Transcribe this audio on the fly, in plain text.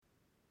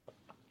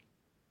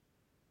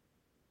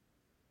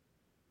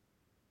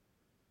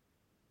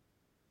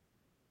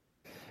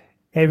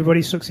Hey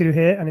everybody, Succeedo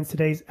here, and in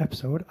today's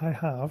episode, I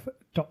have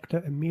Dr.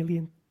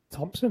 Emilia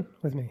Thompson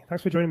with me.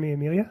 Thanks for joining me,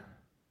 Emilia.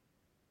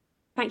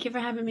 Thank you for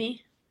having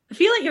me. I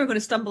feel like you were going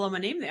to stumble on my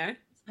name there.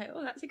 It's like,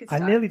 oh, that's a good I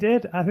start. nearly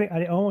did. I think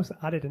I almost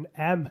added an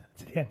M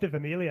to the end of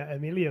Emilia,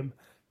 Emilium,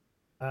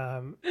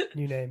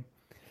 new name.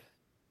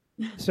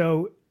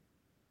 So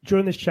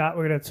during this chat,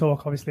 we're going to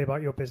talk obviously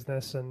about your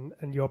business and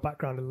your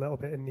background a little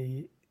bit in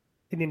the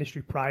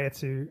industry prior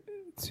to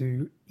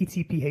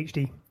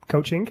ETPHD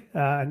coaching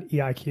and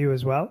EIQ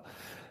as well.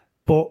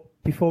 But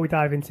before we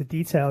dive into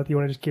detail, do you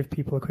want to just give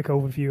people a quick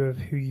overview of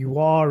who you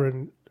are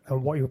and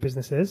what your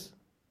business is?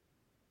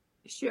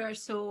 Sure.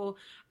 So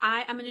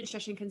I am a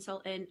nutrition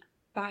consultant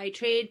by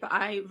trade, but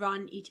I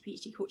run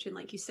ETPHD coaching,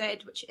 like you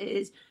said, which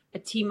is a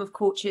team of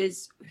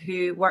coaches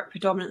who work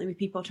predominantly with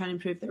people trying to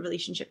improve their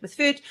relationship with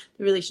food,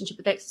 their relationship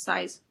with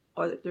exercise,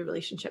 or their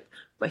relationship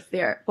with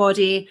their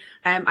body.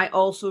 I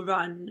also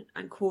run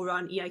and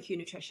co-run EIQ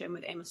Nutrition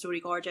with Emma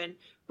Story-Gordon,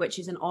 which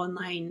is an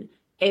online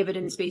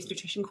evidence-based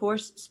nutrition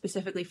course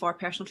specifically for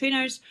personal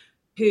trainers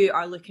who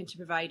are looking to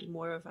provide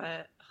more of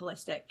a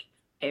holistic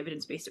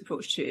evidence-based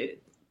approach to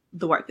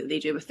the work that they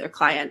do with their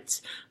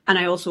clients. And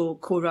I also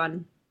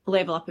co-run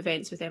Level Up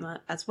events with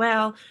Emma as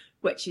well,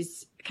 which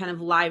is kind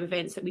of live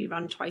events that we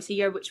run twice a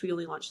year, which we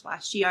only launched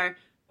last year,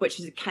 which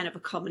is kind of a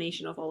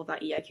combination of all of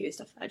that EIQ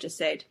stuff I just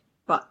said,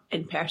 but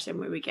in person,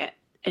 where we get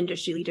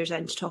industry leaders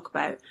in to talk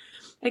about,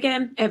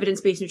 again,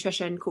 evidence-based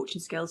nutrition,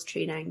 coaching skills,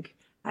 training,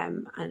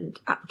 and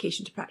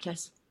application to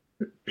practice.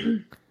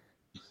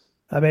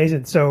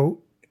 Amazing.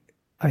 So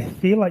I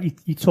feel like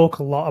you talk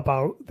a lot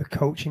about the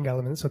coaching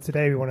element. So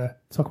today we want to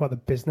talk about the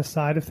business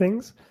side of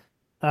things.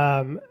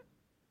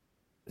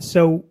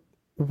 So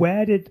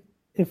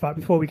in fact,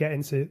 before we get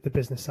into the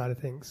business side of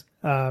things,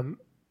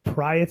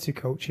 prior to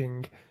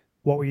coaching,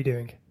 what were you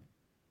doing?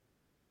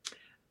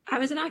 I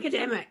was an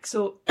academic,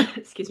 so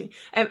excuse me.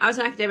 I was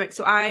an academic,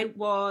 so I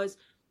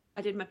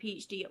did my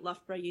PhD at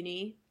Loughborough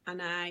Uni, and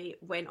I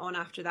went on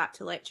after that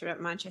to lecture at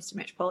Manchester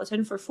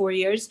Metropolitan for 4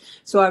 years.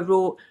 So I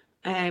wrote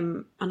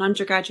an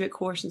undergraduate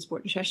course in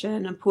sport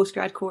nutrition and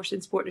postgrad course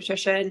in sport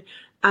nutrition,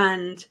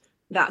 and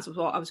that's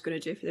what I was going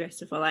to do for the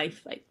rest of my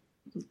life, like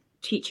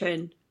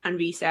teaching and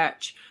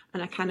research.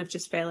 And I kind of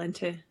just fell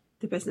into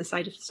the business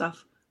side of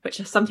stuff,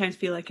 which I sometimes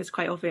feel like is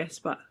quite obvious,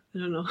 but I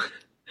don't know.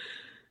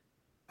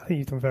 I think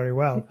you've done very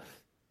well,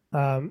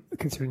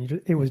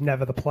 considering it was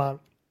never the plan.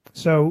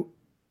 So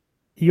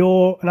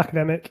you're an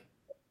academic,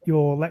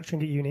 you're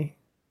lecturing at uni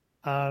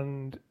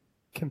and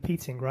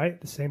competing, right?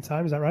 At the same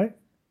time, is that right?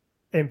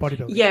 In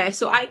bodybuilding.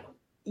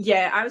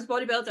 I was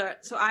bodybuilder.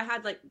 So I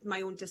had like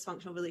my own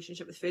dysfunctional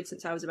relationship with food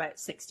since I was about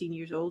 16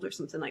 years old or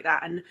something like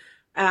that. And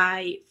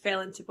I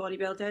fell into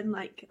bodybuilding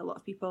like a lot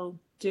of people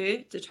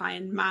do to try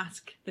and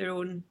mask their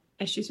own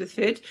issues with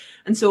food.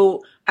 And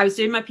so I was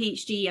doing my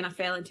PhD and I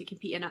fell into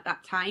competing at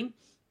that time.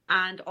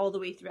 And all the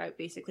way throughout,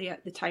 basically,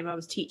 at the time I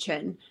was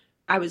teaching,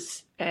 I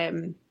was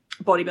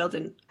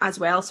bodybuilding as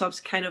well. So I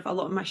was kind of, a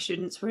lot of my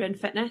students were in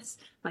fitness,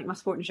 like my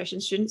sport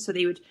nutrition students. So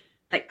they would,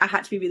 like, I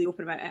had to be really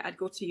open about it. I'd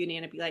go to uni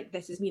and I'd be like,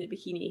 this is me in a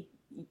bikini.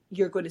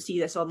 You're going to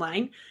see this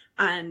online.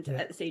 And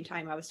at the same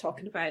time, I was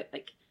talking about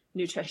like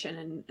nutrition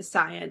and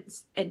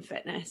science in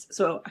fitness.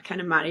 So I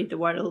kind of married the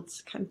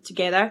worlds kind of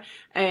together.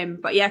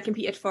 But yeah, I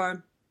competed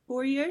for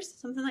 4 years,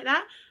 something like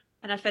that.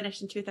 And I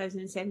finished in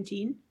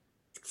 2017,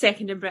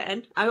 second in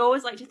Britain. I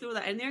always like to throw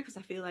that in there because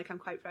I feel like I'm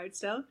quite proud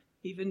still,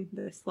 even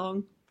this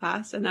long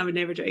past, and I would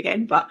never do it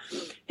again. But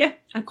yeah,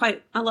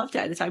 I loved it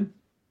at the time.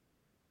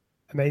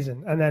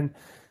 Amazing. And then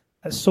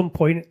at some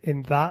point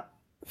in that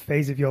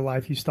phase of your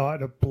life, you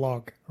started a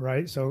blog,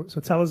 right? So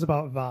tell us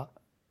about that.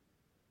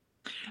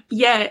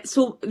 Yeah,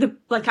 so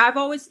I've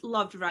always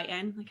loved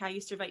writing. Like I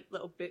used to write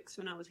little books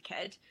when I was a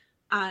kid,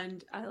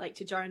 and I like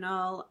to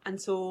journal.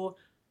 And so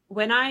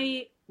when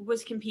I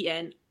was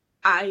competing,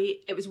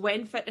 it was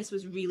when fitness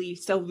was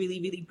still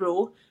really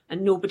bro,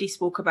 and nobody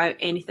spoke about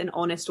anything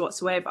honest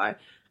whatsoever.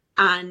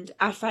 And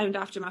I found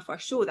after my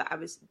first show that I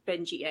was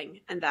binge eating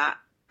and that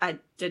I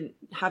didn't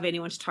have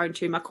anyone to turn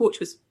to. My coach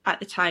was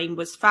at the time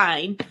was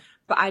fine,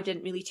 but I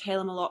didn't really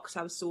tell him a lot because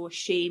I was so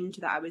ashamed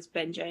that I was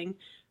binging.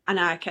 And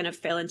I kind of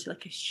fell into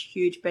like a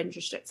huge binge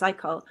restrict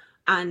cycle.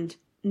 And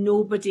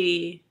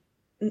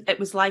it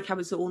was like I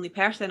was the only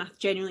person. I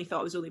genuinely thought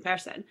I was the only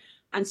person.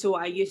 And so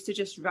I used to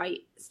just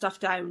write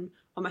stuff down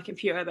on my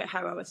computer about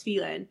how I was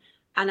feeling.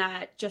 And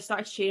I just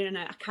started sharing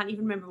it. I can't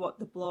even remember what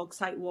the blog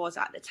site was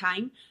at the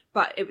time,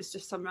 but it was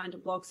just some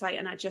random blog site.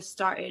 And I just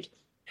started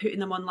putting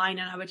them online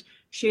and I would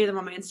share them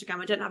on my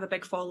Instagram. I didn't have a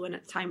big following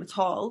at the time at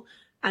all.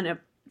 And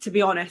to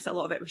be honest, a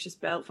lot of it was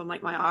just built from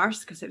like my arse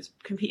because it was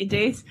competing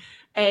days.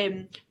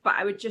 But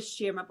I would just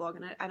share my blog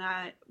and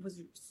I was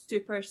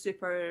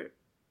super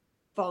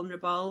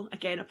vulnerable.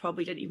 Again, I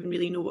probably didn't even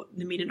really know what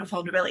the meaning of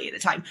vulnerability at the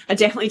time. I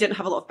definitely didn't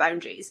have a lot of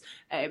boundaries,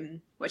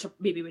 which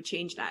maybe would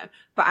change now.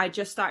 But I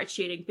just started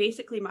sharing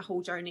basically my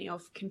whole journey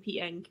of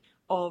competing,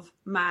 of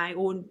my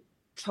own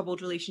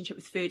troubled relationship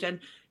with food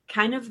and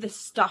kind of the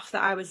stuff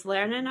that I was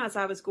learning as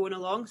I was going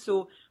along.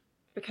 So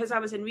because I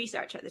was in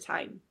research at the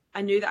time,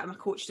 I knew that my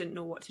coach didn't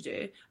know what to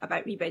do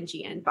about me binge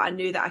eating, but I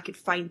knew that I could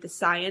find the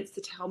science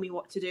to tell me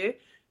what to do.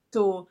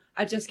 So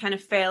I just kind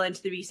of fell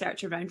into the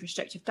research around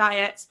restrictive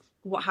diets,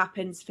 what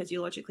happens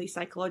physiologically,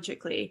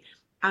 psychologically,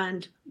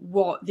 and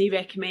what they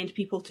recommend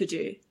people to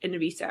do in the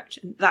research.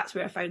 And that's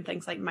where I found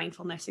things like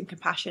mindfulness and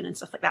compassion and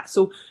stuff like that.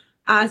 So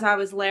as I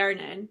was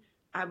learning,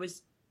 I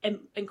was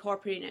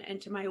incorporating it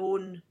into my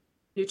own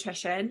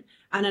nutrition,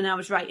 and then I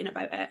was writing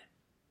about it.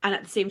 And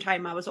at the same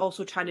time, I was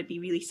also trying to be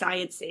really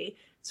sciencey.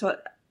 So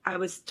I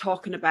was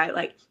talking about,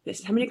 like, this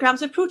is how many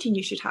grams of protein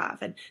you should have,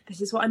 and this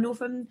is what I know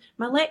from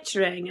my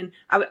lecturing. And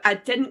I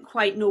didn't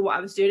quite know what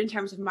I was doing in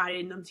terms of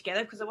marrying them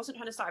together, because I wasn't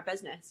trying to start a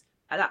business.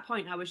 At that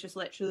point, I was just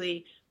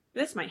literally,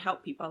 this might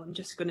help people. I'm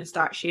just going to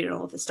start sharing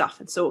all of this stuff.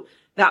 And so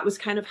that was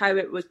kind of how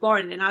it was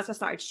born. And as I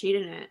started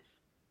sharing it,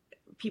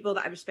 people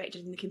that I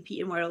respected in the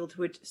competing world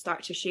would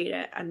start to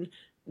share it. And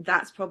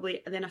that's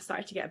probably, and then I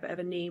started to get a bit of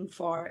a name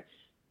for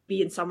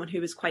being someone who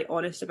was quite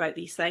honest about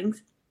these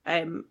things.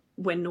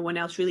 When no one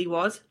else really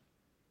was.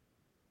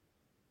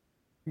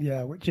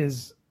 Yeah, which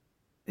is,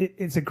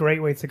 it's a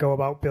great way to go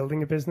about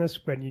building a business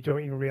when you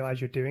don't even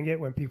realize you're doing it,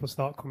 when people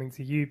start coming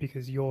to you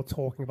because you're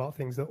talking about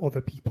things that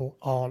other people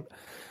aren't.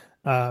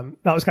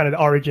 That was kind of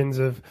the origins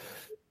of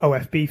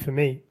OFB for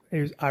me.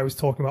 I was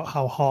talking about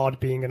how hard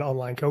being an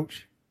online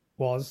coach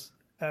was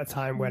at a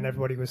time when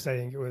everybody was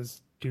saying it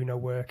was do no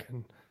work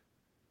and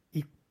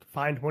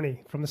find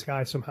money from the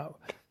sky somehow.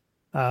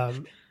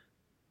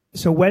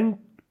 So when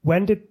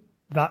did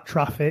that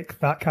traffic,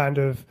 that kind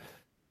of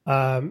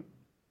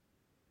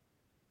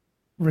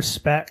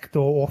respect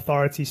or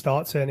authority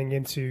start turning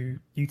into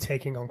you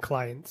taking on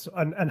clients?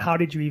 And how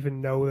did you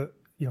even know that,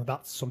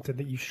 that's something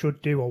that you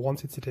should do or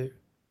wanted to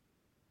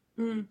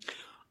do?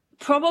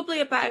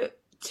 Probably about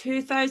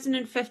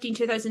 2015,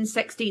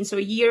 2016, so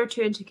a year or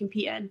two into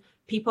competing,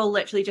 people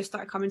literally just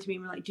started coming to me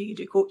and were like, do you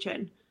do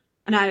coaching?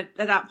 And at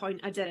that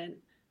point, I didn't.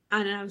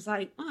 And I was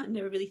like, I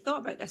never really thought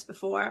about this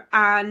before.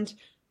 And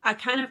I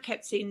kind of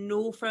kept saying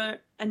no for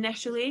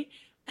initially.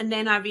 And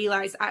then I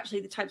realized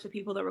actually the types of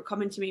people that were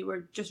coming to me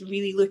were just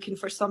really looking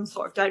for some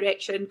sort of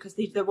direction because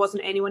there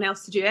wasn't anyone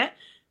else to do it.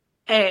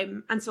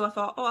 And so I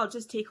thought, I'll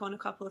just take on a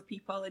couple of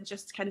people and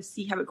just kind of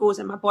see how it goes.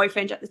 And my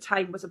boyfriend at the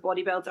time was a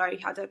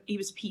bodybuilder. He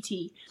was a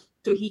PT.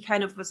 So he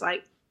kind of was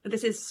like,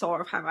 this is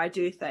sort of how I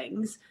do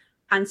things.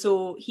 And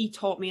so he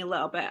taught me a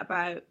little bit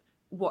about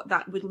what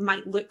that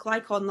might look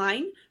like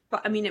online.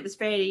 But I mean, it was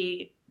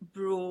very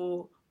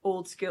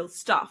old school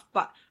stuff,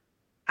 but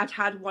I'd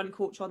had one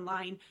coach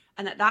online,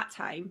 and at that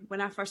time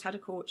when I first had a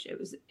coach,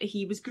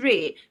 he was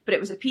great, but it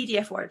was a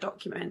PDF Word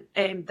document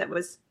that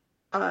was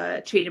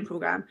a training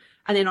program.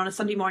 And then on a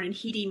Sunday morning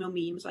he'd email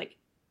me and was like,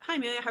 hi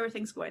Emilia, how are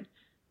things going?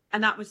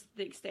 And that was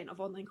the extent of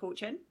online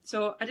coaching.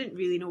 So I didn't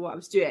really know what I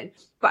was doing,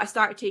 but I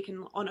started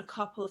taking on a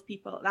couple of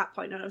people at that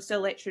point, and I was still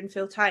lecturing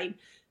full time.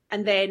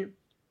 And then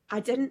I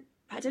didn't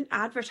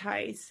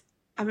advertise.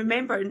 I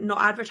remember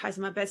not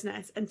advertising my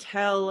business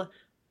until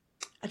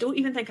I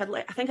think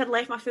I'd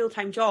left my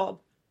full-time job,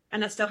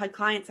 and I still had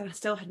clients, and I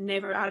still had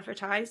never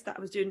advertised that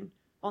I was doing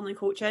online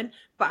coaching.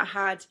 But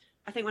I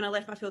think when I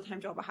left my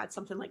full-time job, I had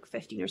something like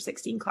 15 or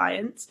 16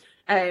 clients,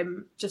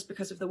 just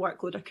because of the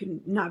workload I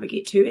couldn't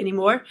navigate to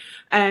anymore.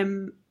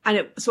 And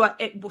it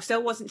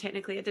still wasn't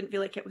technically, I didn't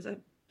feel like it was a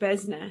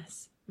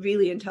business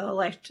really until I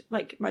left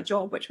like my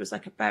job, which was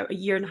like about a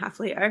year and a half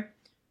later.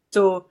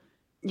 So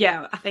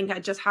yeah, I think I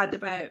just had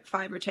about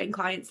 5 or 10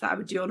 clients that I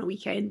would do on a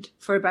weekend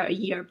for about a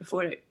year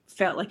before it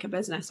felt like a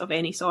business of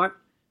any sort.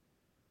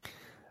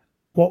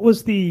 What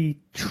was the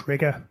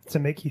trigger to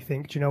make you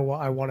think, do you know what,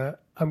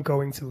 I'm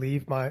going to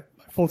leave my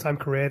full-time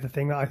career, the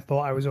thing that I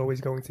thought I was always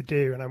going to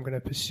do, and I'm going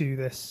to pursue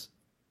this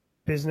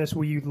business?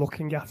 Were you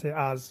looking at it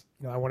as,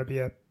 I want to be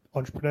an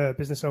entrepreneur,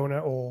 business owner,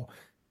 or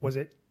was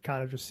it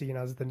kind of just seen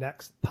as the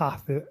next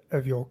path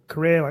of your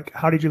career? Like,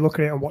 how did you look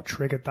at it, and what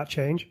triggered that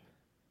change?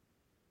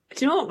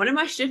 Do you know what? One of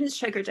my students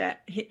triggered it,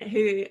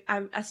 who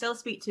I still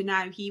speak to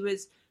now.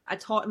 I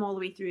taught him all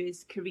the way through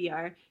his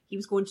career. He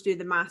was going to do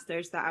the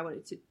masters that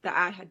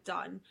I had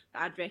done,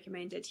 that I'd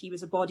recommended. He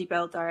was a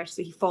bodybuilder,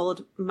 so he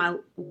followed my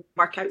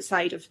work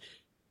outside of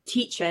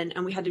teaching,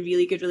 and we had a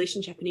really good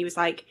relationship. And he was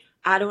like,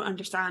 I don't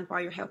understand why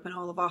you're helping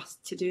all of us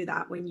to do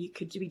that when you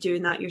could be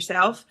doing that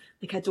yourself.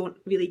 Like, I don't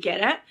really get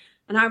it.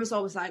 And I was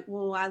always like,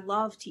 well, I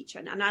love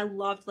teaching and I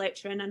loved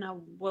lecturing, and I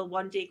will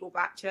one day go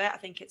back to it.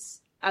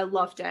 I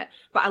loved it,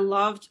 but I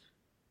loved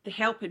the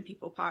helping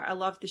people part. I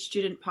loved the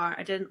student part.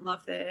 I didn't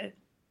love the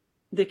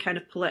kind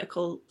of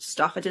political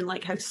stuff. I didn't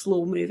like how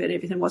slow moving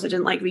everything was. I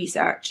didn't like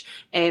research.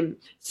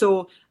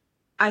 So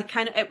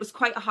it was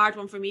quite a hard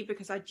one for me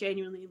because I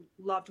genuinely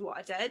loved what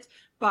I did.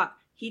 But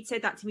he'd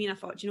said that to me, and I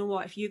thought, do you know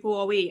what? If you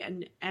go away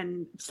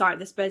and start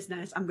this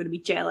business, I'm going to be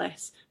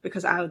jealous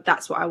because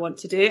that's what I want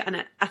to do.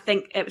 And I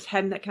think it was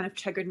him that kind of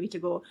triggered me to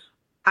go,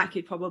 I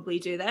could probably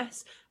do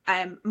this.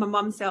 My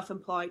mum's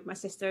self-employed. My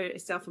sister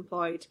is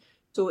self-employed.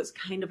 So it's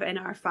kind of in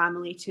our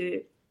family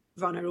to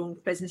run our own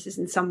businesses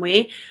in some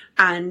way.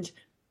 And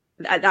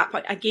at that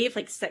point, I gave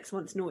like 6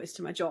 months notice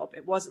to my job.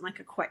 It wasn't like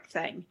a quick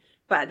thing.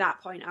 But at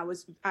that point I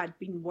was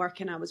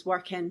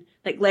working,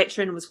 like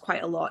lecturing was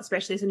quite a lot,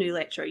 especially as a new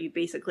lecturer. You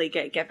basically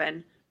get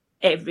given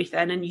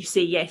everything and you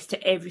say yes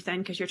to everything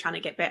because you're trying to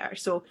get better.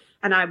 So,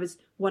 and I was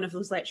one of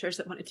those lecturers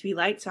that wanted to be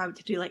liked, so I would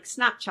do like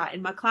Snapchat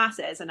in my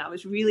classes, and I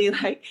was really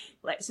like,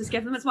 let's just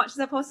give them as much as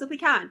I possibly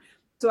can.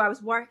 So I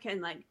was working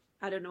like,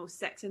 I don't know,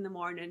 6 a.m.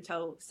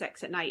 until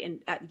 6 p.m.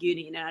 at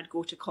uni, and then I'd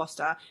go to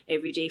Costa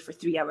every day for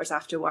 3 hours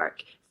after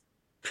work,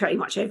 pretty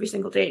much every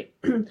single day,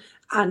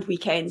 and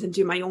weekends, and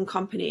do my own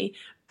company.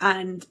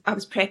 And I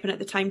was prepping at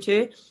the time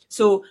too.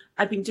 So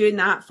I'd been doing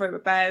that for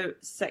about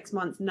 6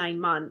 months, 9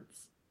 months.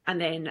 And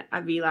then I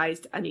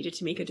realised I needed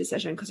to make a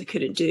decision because I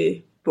couldn't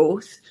do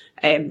both.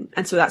 And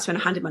so that's when I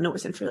handed my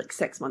notice in for like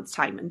 6 months'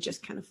 time, and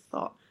just kind of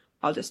thought,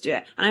 I'll just do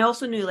it. And I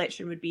also knew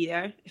lecturing would be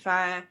there. If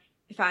I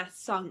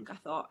sunk, I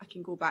thought I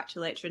can go back to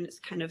lecturing. It's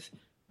kind of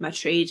my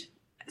trade,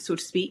 so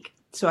to speak.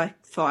 So I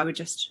thought I would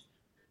just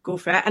go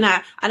for it. And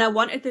I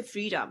wanted the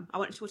freedom. I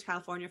wanted to go to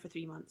California for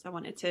 3 months. I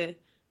wanted to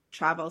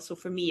travel. So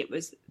for me, it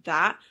was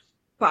that.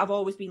 But I've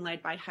always been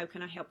led by how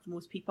can I help the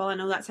most people. I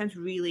know that sounds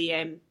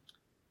really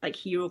like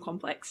hero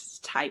complex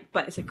type,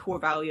 but it's a core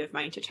value of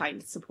mine to try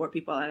and support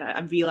people, and I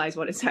realize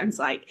what it sounds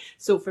like.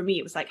 So for me,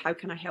 it was like, how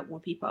can I help more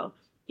people,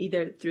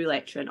 either through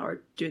lecturing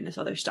or doing this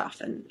other stuff,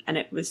 and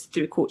it was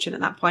through coaching at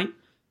that point.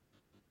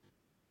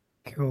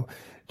 Cool.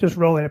 Just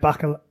rolling it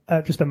back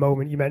just a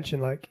moment, you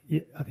mentioned I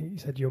think you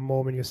said your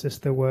mom and your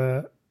sister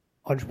were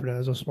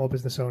entrepreneurs or small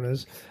business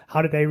owners.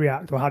 How did they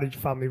react, or how did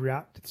your family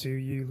react to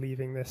you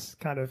leaving this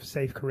kind of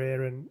safe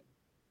career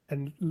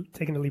and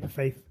taking a leap of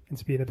faith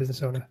into being a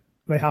business owner?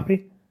 Were they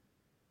happy?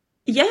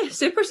 Yeah,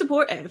 super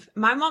supportive.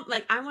 My mom,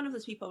 like, I'm one of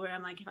those people where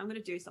I'm like, if I'm going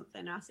to do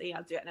something, I say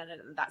I'll do it, and then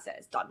that's it,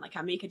 it's done. Like,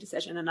 I make a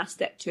decision and I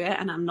stick to it,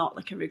 and I'm not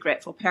like a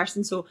regretful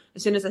person. So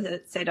as soon as I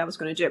said I was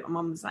going to do it, my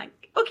mom was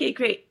like, okay,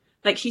 great.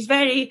 Like, she's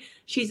very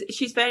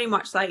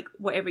much like,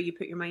 whatever you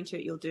put your mind to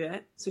it, you'll do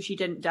it. So she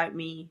didn't doubt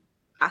me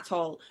at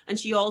all. And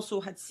she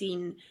also had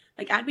seen,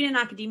 like, I'd been in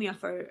academia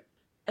for,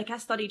 like, I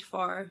studied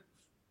for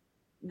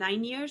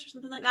 9 years or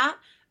something like that.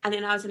 And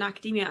then I was in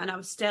academia, and I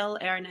was still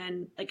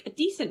earning like a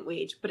decent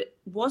wage, but it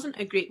wasn't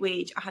a great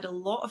wage. I had a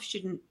lot of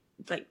student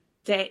like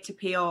debt to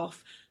pay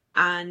off,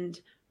 and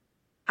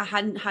I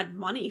hadn't had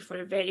money for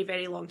a very,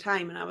 very long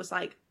time. And I was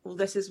like, well,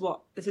 this is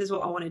what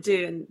I want to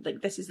do. And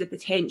like, this is the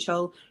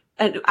potential.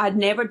 And I'd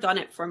never done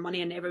it for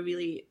money. I never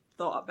really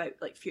thought about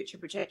like future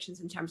projections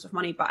in terms of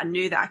money, but I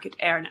knew that I could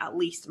earn at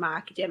least my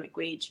academic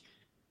wage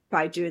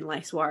by doing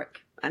less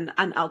work. And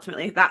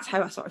ultimately that's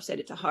how I sort of said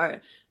it to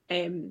her,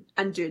 and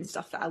doing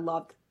stuff that I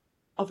loved.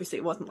 Obviously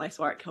it wasn't less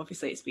work.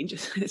 Obviously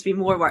it's been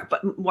more work,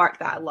 but work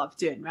that I love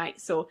doing.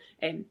 Right. So,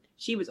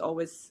 she was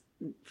always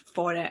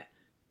for it.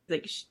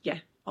 Like, yeah,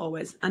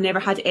 always. I never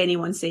had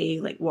anyone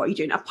say like, what are you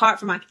doing? Apart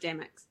from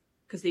academics,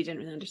 because they didn't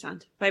really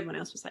understand. But everyone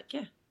else was like,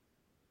 yeah,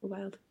 go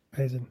wild.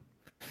 Amazing.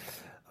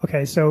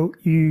 Okay. So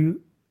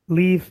you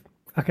leave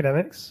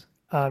academics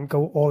and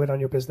go all in on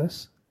your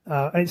business.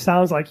 And it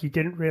sounds like you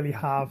didn't really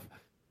have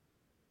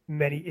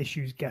many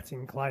issues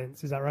getting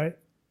clients. Is that right?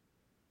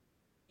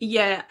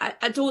 Yeah,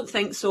 I don't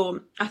think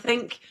so. I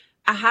think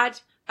I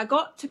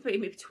got to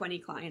maybe 20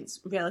 clients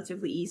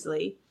relatively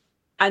easily.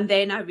 And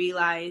then I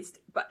realised,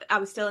 but I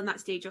was still in that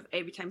stage of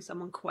every time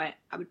someone quit,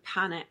 I would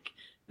panic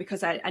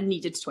because I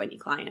needed 20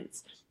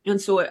 clients. And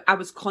so I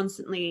was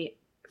constantly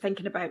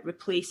thinking about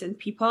replacing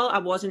people. I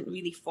wasn't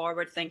really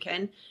forward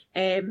thinking.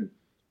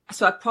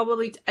 So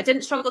I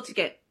didn't struggle to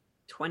get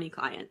 20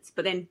 clients.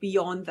 But then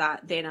beyond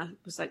that, then I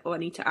was like, oh, I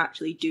need to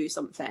actually do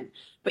something.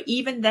 But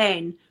even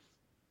then,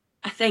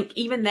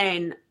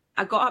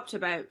 I got up to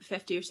about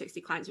 50 or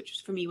 60 clients,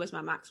 which for me was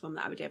my maximum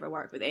that I would ever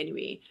work with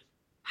anyway,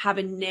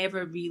 having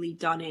never really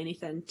done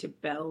anything to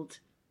build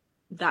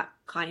that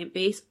client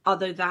base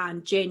other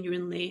than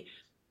genuinely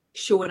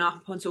showing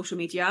up on social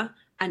media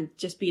and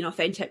just being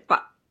authentic.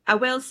 But I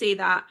will say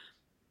that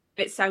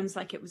it sounds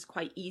like it was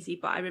quite easy,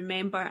 but I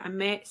remember I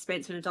met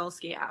Spencer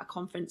Nadolski at a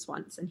conference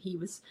once, and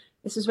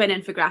this was when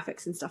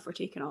infographics and stuff were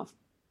taken off.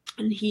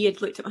 And he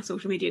had looked at my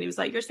social media and he was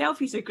like, your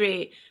selfies are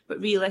great,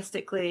 but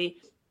realistically,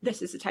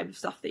 this is the type of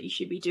stuff that you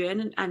should be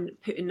doing, and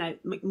putting out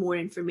like more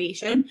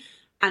information.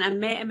 And I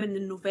met him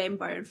in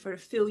November, and for a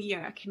full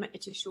year, I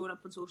committed to showing up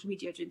on social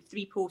media, doing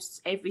 3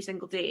 posts every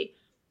single day,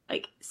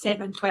 like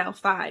 7, 12,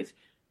 5,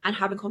 and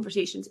having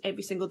conversations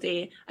every single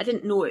day. I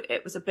didn't know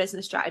it was a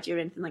business strategy or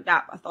anything like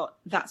that, but I thought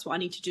that's what I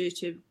need to do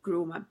to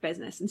grow my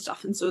business and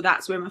stuff. And so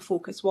that's where my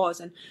focus was.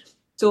 And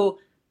so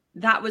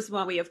that was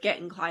my way of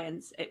getting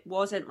clients. It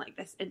wasn't like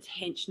this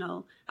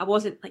intentional. I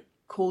wasn't like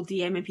cold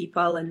DMing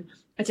people, and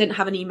I didn't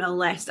have an email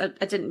list. I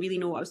didn't really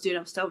know what I was doing.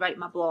 I was still writing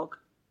my blog,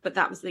 but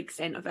that was the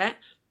extent of it.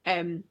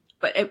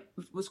 But it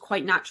was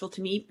quite natural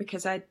to me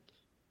because I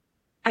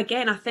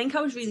think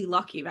I was really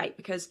lucky, right?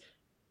 Because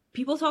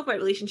people talk about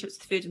relationships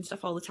with food and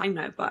stuff all the time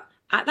now, but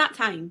at that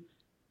time,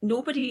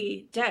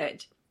 nobody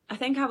did. I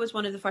think I was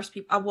one of the first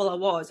people. Well, I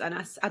was, and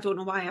I don't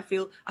know why.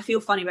 I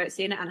feel funny about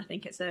saying it, and I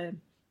think it's a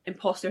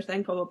imposter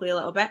thing probably a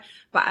little bit,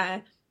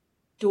 but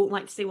don't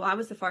like to say, well, I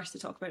was the first to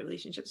talk about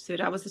relationships with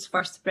food. I was the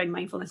first to bring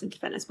mindfulness into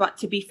fitness. But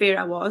to be fair,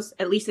 I was,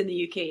 at least in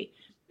the UK.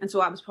 And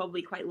so I was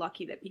probably quite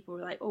lucky that people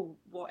were like, oh,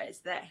 what is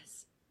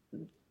this?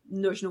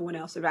 There's no one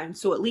else around.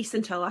 So at least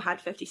until I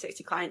had 50,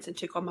 60 clients and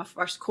took on my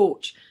first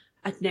coach,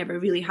 I'd never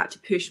really had to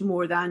push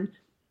more than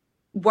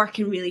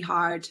working really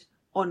hard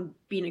on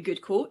being a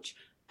good coach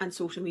and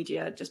social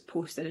media, just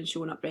posting and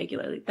showing up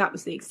regularly. That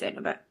was the extent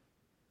of it.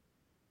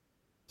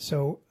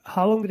 So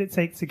how long did it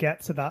take to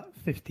get to that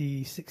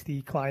 50,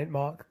 60 client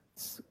mark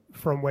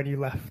from when you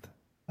left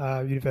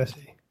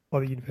university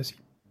or the university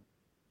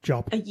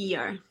job? A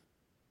year.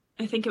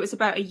 I think it was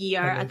about a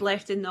year. I'd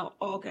left in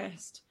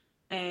August.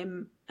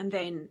 And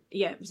then,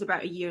 it was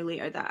about a year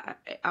later that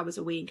I was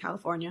away in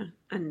California,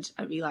 and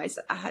I realised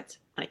that I had,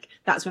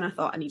 that's when I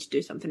thought I need to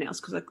do something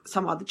else, because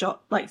some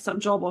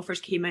job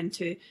offers came in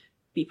to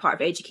be part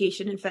of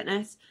education and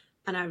fitness,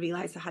 and I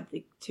realised I had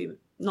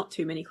not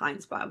too many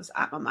clients, but I was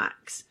at my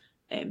max.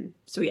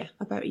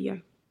 About a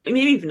year.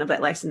 Maybe even a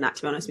bit less than that,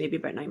 to be honest, maybe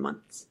about 9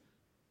 months.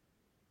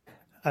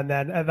 And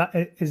then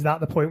is that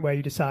the point where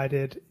you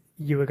decided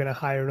you were going to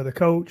hire another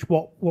coach?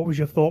 What was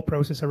your thought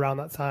process around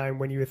that time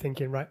when you were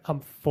thinking, right, I'm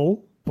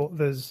full, but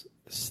there's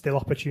still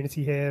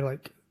opportunity here?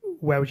 Like,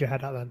 where was your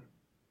head at then?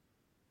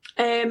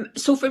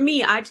 So for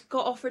me, I'd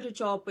got offered a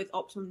job with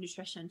Optimum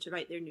Nutrition to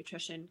write their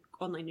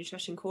online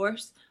nutrition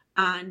course.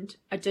 And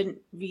I didn't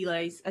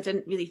really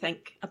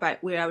think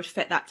about where I would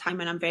fit that time.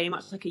 And I'm very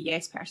much like a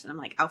yes person. I'm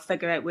like, I'll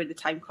figure out where the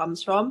time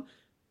comes from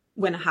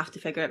when I have to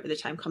figure out where the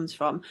time comes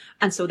from.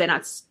 And so then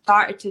I'd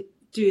started to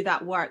do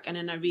that work, and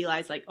then I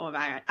realized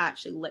I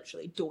actually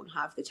literally don't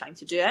have the time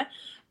to do it.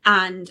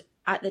 And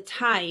at the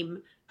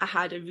time, I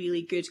had a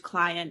really good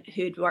client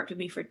who'd worked with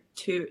me for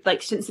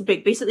since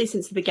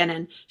the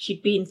beginning.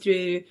 She'd been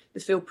through the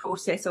full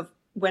process of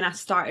when I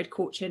started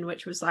coaching,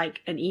 which was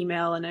like an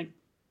email and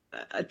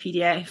a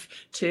PDF,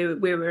 to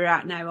where we're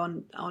at now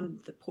on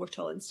the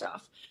portal and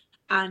stuff.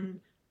 And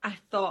I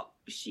thought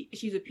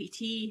she's a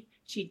PT,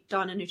 she'd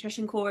done a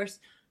nutrition course,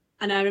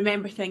 and I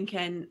remember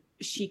thinking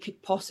she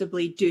could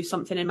possibly do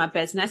something in my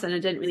business, and I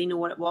didn't really know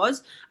what it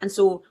was. And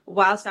so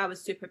whilst I was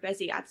super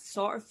busy, I'd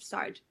sort of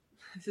started,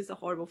 this is a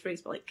horrible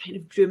phrase, but kind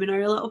of grooming her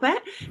a little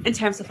bit in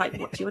terms of what do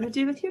you want to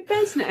do with your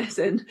business?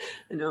 And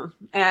what do you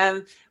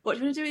want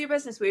to do with your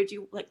business? Where do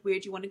you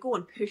want to go?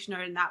 And pushing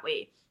her in that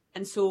way.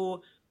 And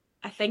so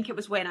I think it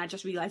was when I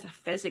just realized I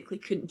physically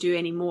couldn't do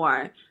any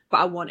more, but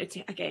I wanted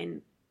to,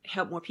 again,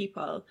 help more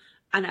people.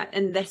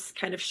 And this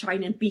kind of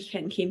shining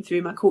beacon came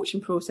through my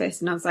coaching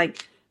process. And I was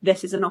like,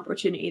 this is an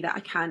opportunity that I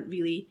can't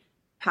really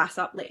pass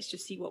up. Let's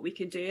just see what we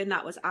can do. And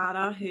that was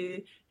Anna, who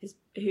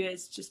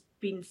has just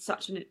been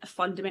such a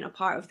fundamental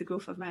part of the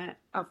growth of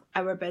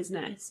our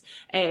business.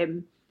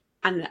 And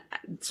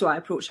so I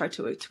approached her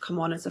to come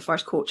on as the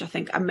first coach. I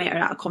think I met her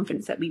at a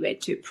conference that we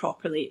went to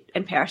properly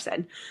in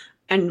person.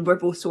 And we're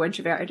both so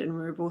introverted and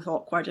we were both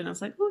awkward. And I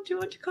was like, oh, do you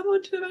want to come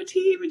on to my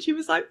team? And she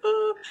was like,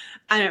 oh.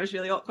 And it was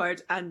really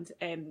awkward. And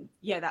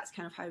that's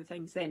kind of how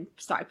things then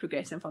started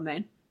progressing from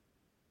then.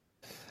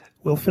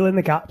 We'll fill in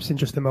the gaps in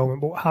just a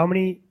moment, but how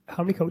many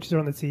coaches are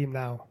on the team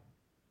now?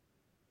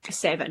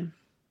 7.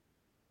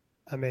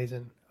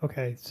 Amazing.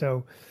 Okay,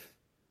 so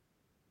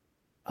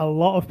a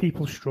lot of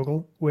people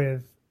struggle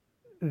with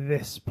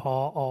this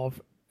part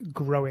of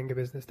growing a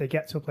business. They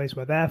get to a place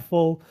where they're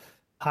full,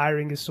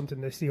 hiring is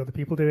something they see other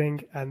people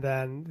doing, and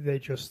then they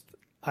just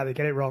either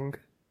get it wrong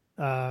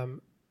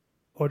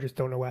or just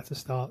don't know where to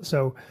start.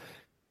 So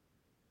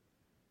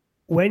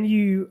when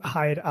you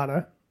hired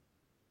Anna,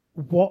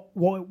 what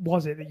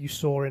was it that you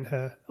saw in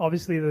her?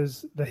 Obviously,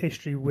 there's the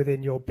history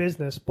within your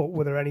business, but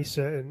were there any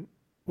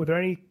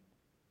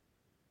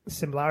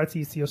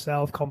similarities to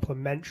yourself,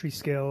 complementary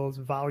skills,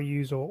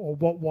 values, or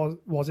what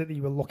was it that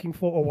you were looking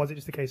for? Or was it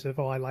just a case of,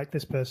 oh, I like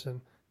this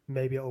person,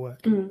 maybe it'll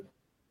work? Mm.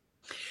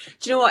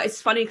 Do you know what?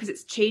 It's funny because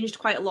it's changed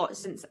quite a lot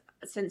since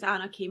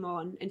Anna came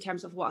on in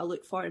terms of what I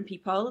look for in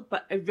people.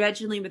 But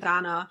originally with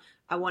Anna,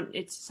 I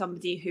wanted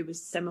somebody who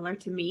was similar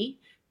to me,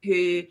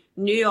 who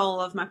knew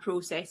all of my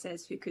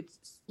processes, who could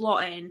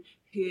slot in,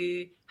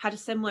 who had a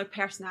similar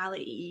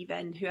personality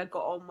even, who I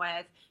got on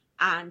with,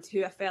 and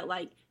who I felt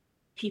like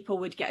people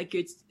would get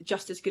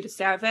just as good a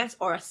service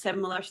or a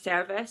similar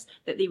service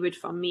that they would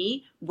from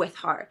me with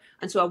her.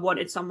 And so I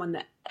wanted someone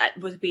that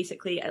was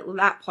basically at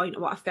that point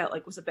what I felt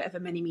like was a bit of a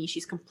mini me.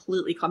 She's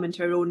completely come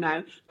into her own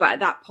now. But at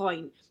that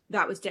point,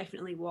 that was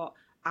definitely what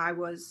I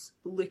was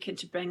looking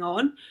to bring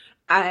on.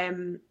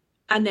 And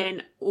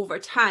then over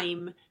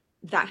time,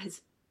 that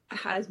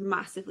has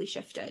massively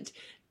shifted.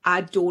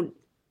 I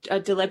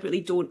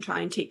deliberately don't try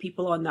and take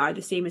people on that are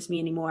the same as me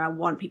anymore. I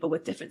want people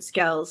with different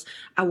skills.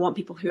 I want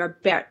people who are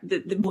better.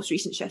 The most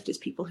recent shift is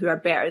people who are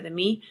better than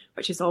me,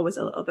 which is always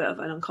a little bit of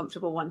an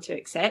uncomfortable one to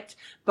accept.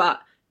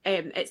 But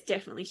it's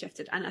definitely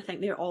shifted. And I think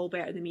they're all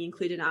better than me,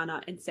 including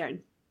Anna, in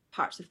certain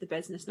parts of the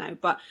business now.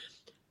 But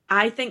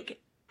I think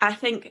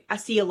I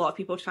see a lot of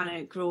people trying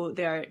to grow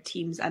their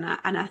teams, and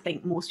I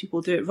think most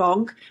people do it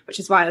wrong, which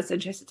is why I was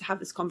interested to have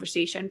this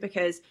conversation,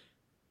 because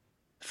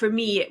for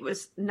me, it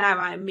was now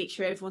I make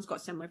sure everyone's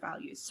got similar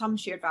values, some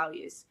shared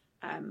values,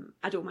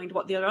 I don't mind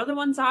what the other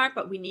ones are,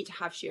 but we need to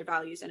have shared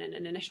values. And in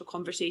an initial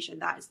conversation,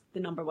 that is the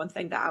number one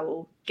thing that I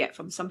will get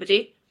from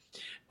somebody.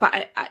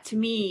 But to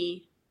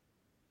me,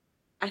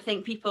 I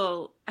think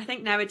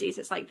nowadays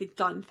it's like the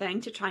done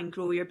thing to try and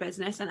grow your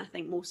business. And I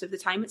think most of the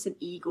time it's an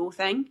ego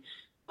thing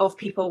of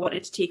people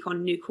wanting to take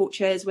on new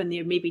coaches when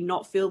they're maybe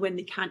not full, when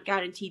they can't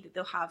guarantee that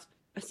they'll have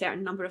a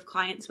certain number of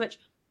clients, which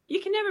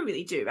you can never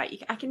really do,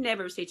 right? I can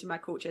never say to my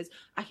coaches,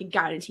 I can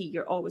guarantee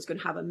you're always going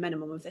to have a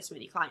minimum of this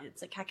many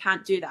clients. Like, I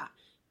can't do that.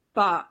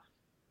 But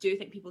do you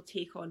think people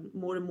take on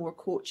more and more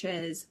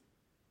coaches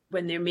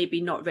when they're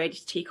maybe not ready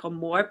to take on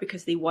more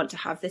because they want to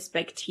have this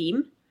big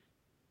team?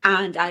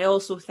 And I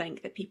also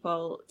think that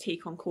people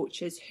take on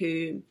coaches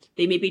who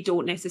they maybe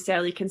don't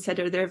necessarily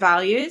consider their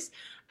values,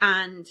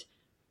 and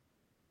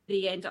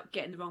they end up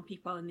getting the wrong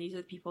people. And these are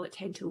the people that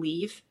tend to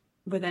leave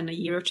within a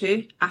year or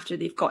two after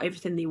they've got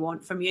everything they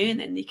want from you, and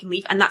then they can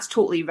leave. And that's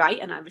totally right.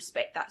 And I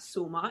respect that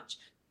so much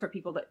for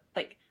people that,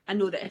 like, I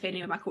know that if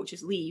any of my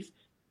coaches leave,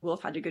 we'll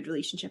have had a good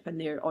relationship and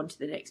they're on to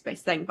the next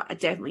best thing. But I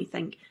definitely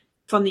think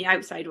from the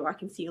outside, what I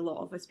can see a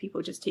lot of is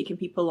people just taking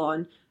people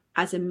on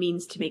as a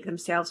means to make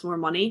themselves more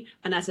money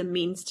and as a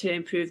means to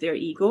improve their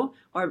ego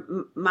or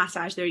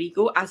massage their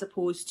ego, as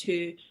opposed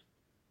to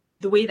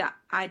the way that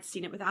I'd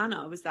seen it with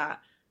Anna was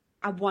that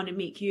I want to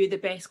make you the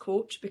best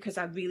coach because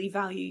I really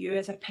value you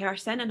as a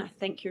person and I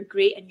think you're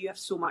great and you have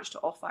so much to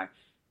offer.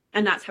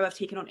 And that's how I've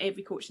taken on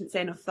every coach since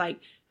then. Of like,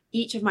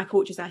 each of my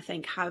coaches, I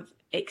think, have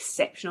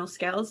exceptional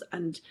skills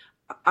and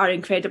are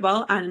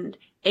incredible, and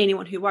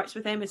anyone who works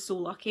with them is so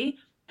lucky.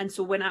 And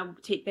so when I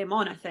take them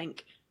on, I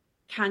think,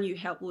 can you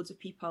help loads of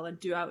people, and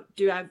do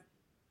I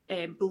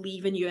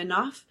believe in you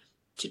enough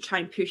to try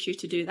and push you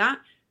to do that?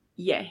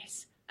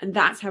 Yes. And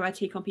that's how I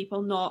take on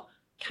people, not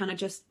can I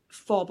just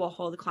fob off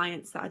all the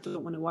clients that I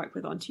don't want to work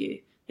with onto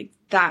you. Like,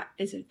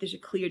 there's a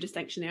clear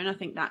distinction there, and I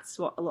think that's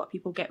what a lot of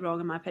people get wrong,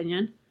 in my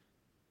opinion.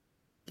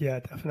 Yeah,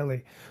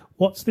 definitely.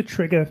 What's the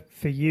trigger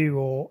for you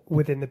or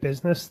within the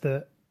business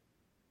that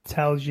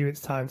tells you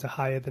it's time to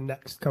hire the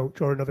next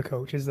coach or another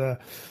coach? Is there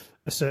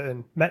a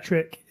certain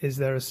metric? Is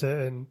there a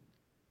certain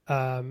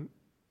time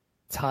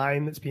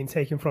that's being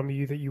taken from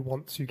you that you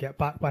want to get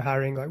back by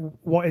hiring? Like,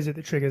 what is it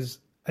that triggers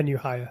a new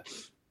hire?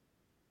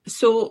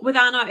 So with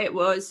Anna, it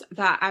was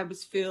that I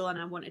was full and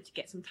I wanted to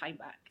get some time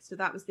back. So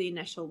that was the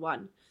initial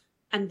one.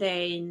 And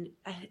then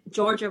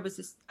Georgia was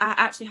this, I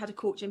actually had a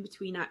coach in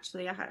between,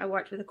 actually. I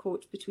worked with a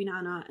coach between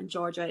Anna and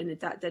Georgia, and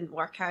that didn't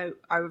work out.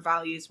 Our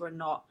values were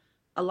not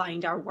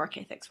aligned, our work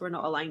ethics were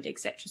not aligned,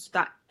 etc.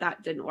 So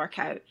that didn't work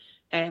out.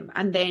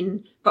 And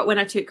then, but when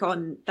I took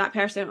on that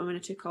person, and when I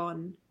took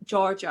on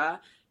Georgia,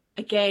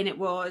 again, it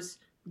was,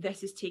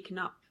 this is taking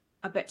up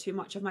a bit too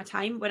much of my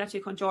time. When I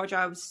took on Georgia,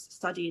 I was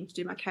studying to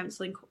do my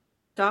counselling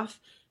stuff,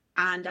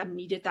 and I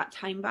needed that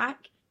time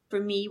back. For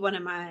me, one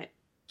of my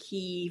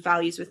key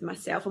values with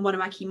myself and one of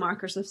my key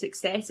markers of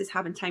success is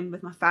having time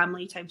with my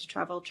family, time to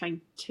travel,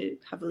 trying to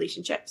have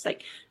relationships.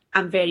 Like,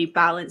 I'm very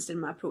balanced in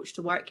my approach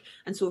to work.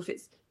 And so if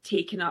it's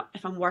taken up,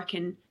 if I'm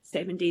working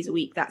 7 days a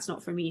week, that's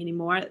not for me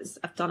anymore.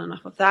 I've done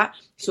enough of that.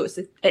 So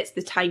it's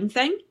the time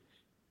thing.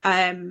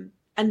 And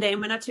then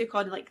when I took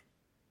on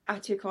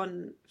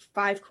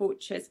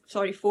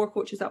four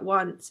coaches at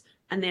once,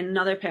 and then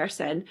another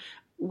person,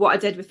 what I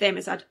did with them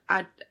is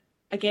I'd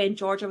again,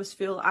 Georgia was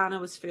full, Anna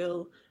was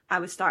full. I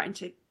was starting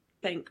to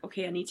think,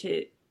 okay, I need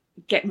to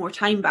get more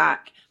time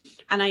back.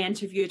 And I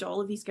interviewed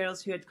all of these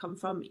girls who had come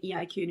from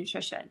EIQ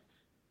Nutrition.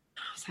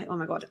 I was like, oh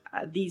my God,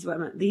 these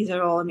women, these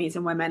are all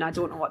amazing women. I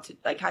don't know what to,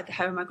 like,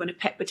 how am I going to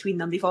pick between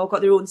them? They've all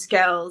got their own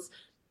skills.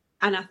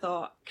 And I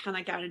thought, can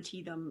I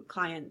guarantee them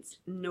clients?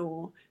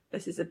 No,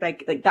 this is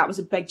that was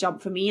a big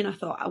jump for me. And I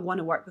thought, I want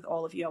to work with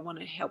all of you. I want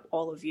to help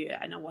all of you.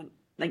 And I want,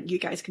 like, you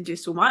guys can do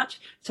so much.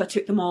 So I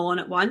took them all on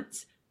at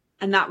once.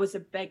 And that was a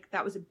big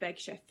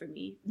shift for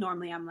me.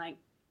 Normally I'm like,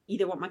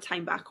 either want my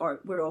time back or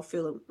we're all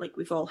feeling like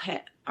we've all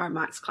hit our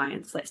max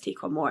clients. Let's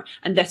take on more.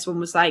 And this one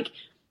was like,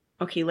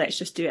 okay, let's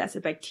just do it as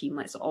a big team.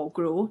 Let's all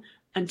grow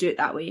and do it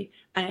that way.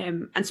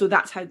 And so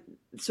that's how,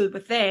 so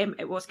with them,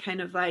 it was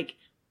kind of like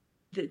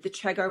the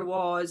trigger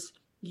was,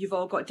 you've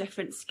all got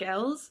different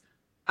skills.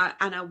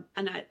 And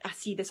I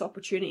see this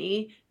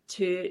opportunity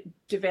to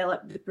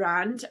develop the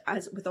brand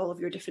as with all of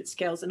your different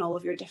skills and all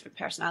of your different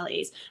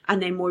personalities.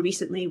 And then more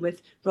recently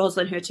with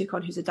Rosalind, who I took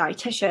on, who's a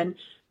dietitian,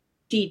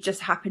 she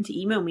just happened to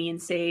email me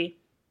and say,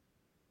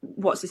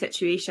 what's the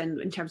situation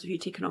in terms of you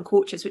taking on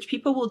coaches, which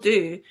people will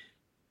do,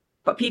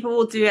 but people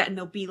will do it and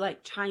they'll be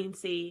like, try and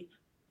say,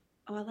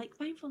 oh, I like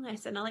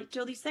mindfulness and I like to do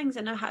all these things,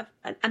 and I have,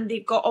 and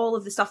they've got all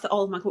of the stuff that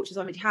all of my coaches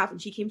already have.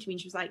 And she came to me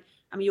and she was like,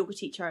 I'm a yoga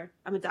teacher,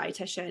 I'm a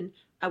dietitian,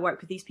 I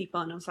work with these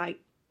people. And I was like,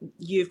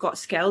 you've got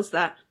skills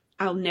that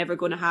I'm never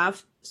going to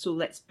have, so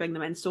let's bring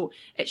them in. So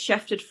it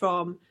shifted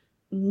from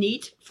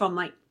need, from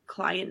like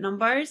client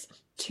numbers,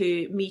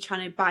 to me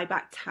trying to buy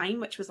back time,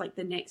 which was like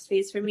the next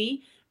phase for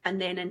me. And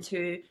then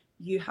into,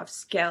 you have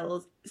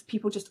skills,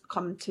 people just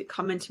come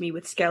into me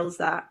with skills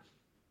that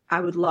I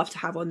would love to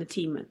have on the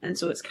team. And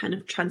so it's kind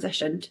of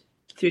transitioned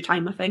through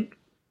time, I think.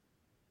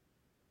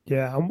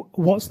 Yeah. And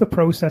what's the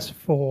process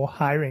for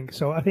hiring?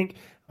 So I think,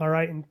 all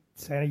right, and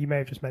Sarah, you may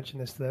have just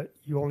mentioned this, that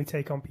you only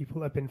take on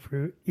people that have been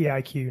through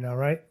EIQ now,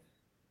 right?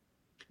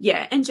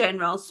 Yeah, in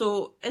general.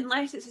 So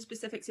unless it's a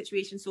specific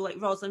situation, so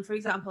like Rosalind, for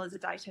example, is a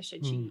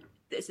dietitian,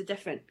 it's a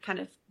different kind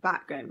of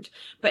background.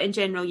 But in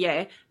general,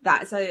 yeah,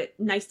 that's a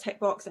nice tick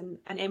box, and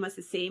Emma's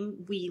the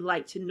same. We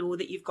like to know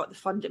that you've got the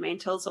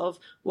fundamentals of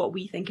what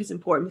we think is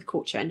important with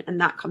coaching, and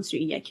that comes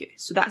through EIQ.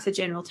 So that's a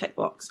general tick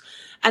box.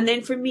 And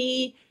then for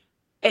me,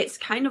 it's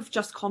kind of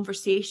just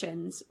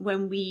conversations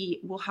when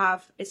we will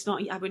have, it's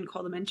not, I wouldn't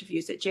call them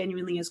interviews, it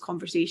genuinely is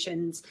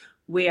conversations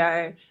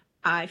where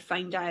I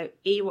find out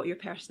A, what your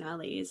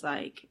personality is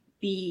like,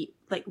 B,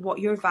 like what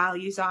your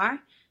values are.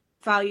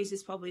 Values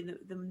is probably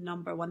the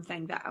number one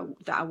thing that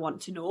I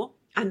want to know,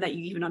 and that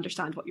you even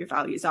understand what your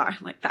values are.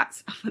 Like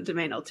that's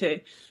fundamental too.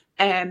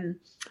 And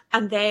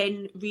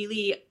then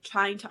really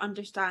trying to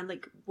understand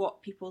like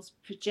what people's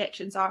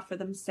projections are for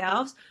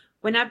themselves.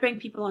 When I bring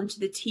people onto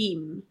the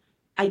team,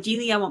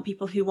 ideally I want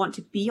people who want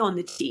to be on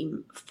the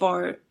team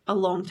for a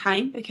long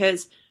time,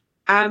 because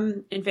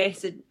I'm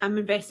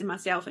investing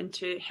myself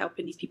into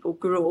helping these people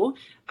grow.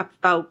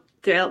 I'll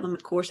develop them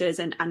with courses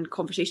and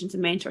conversations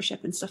and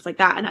mentorship and stuff like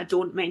that. And I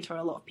don't mentor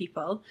a lot of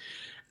people.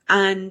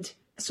 And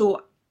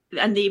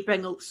they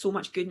bring so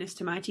much goodness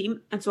to my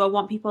team. And so I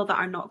want people that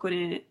are not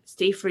going to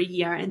stay for a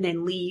year and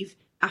then leave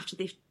after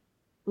they've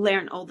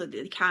learned all that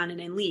they can and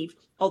then leave.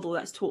 Although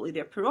that's totally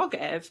their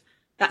prerogative,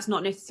 that's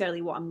not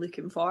necessarily what I'm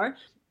looking for.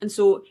 And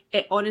so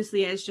it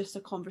honestly is just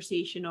a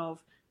conversation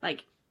of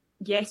like,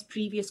 yes,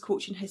 previous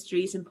coaching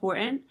history is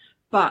important,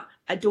 but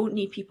I don't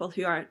need people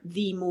who are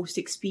the most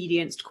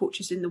experienced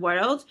coaches in the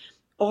world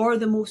or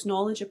the most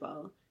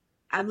knowledgeable.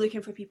 I'm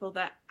looking for people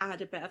that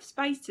add a bit of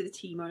spice to the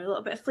team or a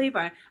little bit of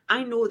flavour.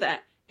 I know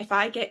that if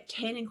I get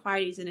 10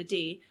 inquiries in a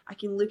day, I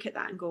can look at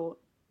that and go,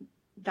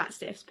 that's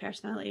Steph's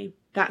personality.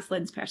 That's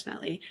Lynn's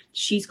personality.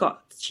 She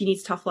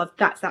needs tough love.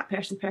 That's that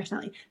person's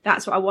personality.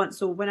 That's what I want.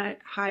 So when I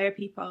hire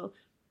people,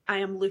 I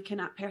am looking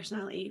at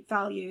personality,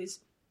 values,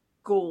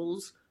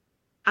 goals,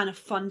 and a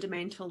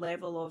fundamental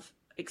level of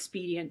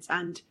experience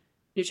and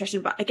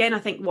nutrition. But again, I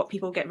think what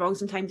people get wrong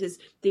sometimes is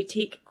they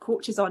take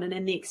coaches on and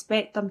then they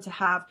expect them to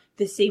have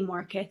the same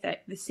work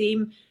ethic, the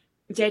same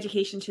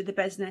dedication to the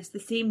business,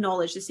 the same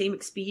knowledge, the same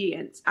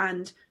experience.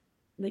 And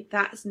like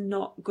that's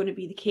not going to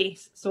be the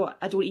case. So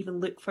I don't even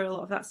look for a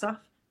lot of that stuff,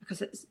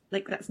 because it's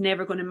like that's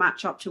never going to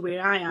match up to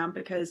where I am,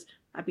 because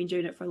I've been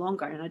doing it for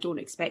longer and I don't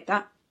expect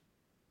that.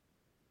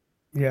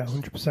 Yeah,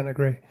 100%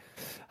 agree.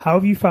 How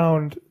have you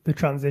found the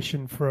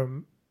transition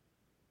from,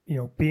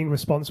 being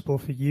responsible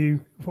for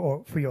you,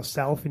 for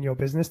yourself in your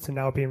business, to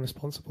now being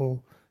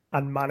responsible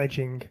and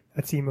managing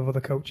a team of other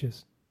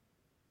coaches?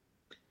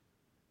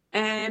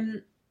 I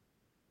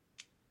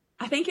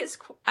think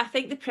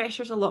the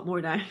pressure's a lot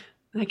more now.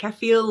 Like I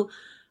feel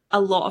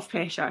a lot of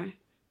pressure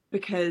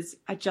because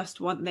I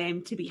just want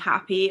them to be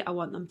happy. I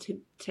want them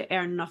to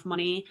earn enough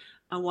money.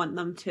 I want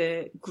them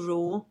to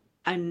grow.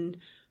 And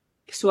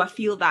so I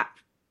feel that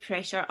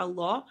pressure a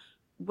lot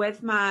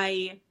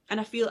and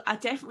I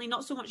definitely,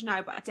 not so much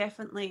now, but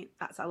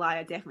that's a lie.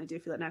 I definitely do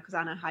feel it now, because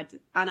Anna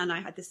and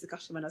I had this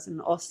discussion when I was in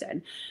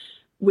Austin,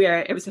 where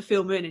it was a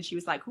full moon and she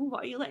was like, oh,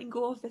 what are you letting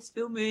go of this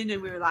full moon?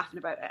 And we were laughing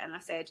about it. And I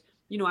said,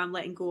 I'm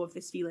letting go of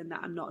this feeling that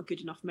I'm not a good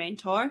enough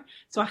mentor.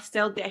 So I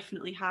still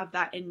definitely have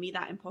that in me,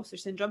 that imposter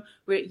syndrome,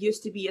 where it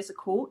used to be as a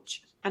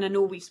coach. And I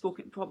know we've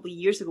spoken probably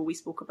years ago, we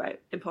spoke about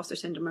imposter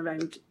syndrome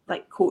around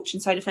like coaching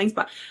side of things.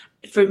 But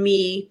for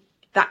me,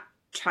 that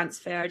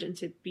transferred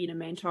into being a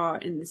mentor,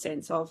 in the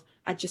sense of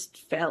I just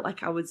felt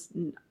like I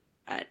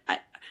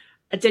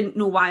didn't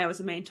know why I was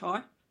a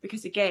mentor,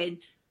 because again,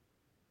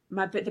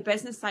 the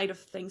business side of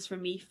things for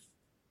me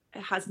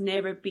has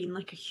never been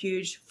like a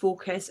huge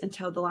focus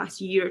until the last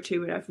year or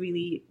two, where I've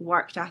really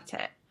worked at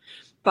it.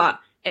 But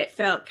it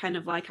felt kind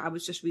of like I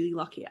was just really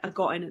lucky. I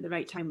got in at the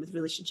right time with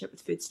relationship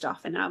with food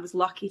stuff, and I was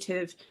lucky to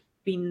have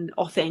been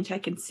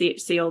authentic and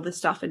say all this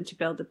stuff and to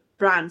build a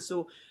brand.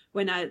 So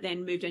when I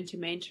then moved into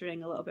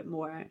mentoring a little bit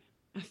more,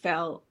 I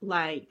felt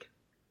like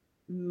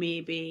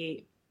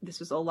maybe this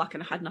was all luck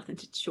and I had nothing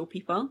to show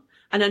people.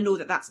 And I know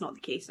that that's not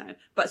the case now.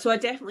 But so I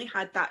definitely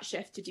had that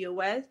shift to deal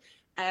with.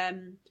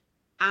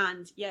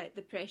 And yeah,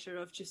 the pressure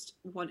of just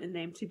wanting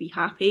them to be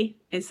happy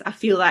I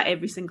feel that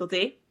every single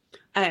day,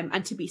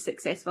 and to be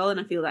successful. And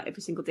I feel that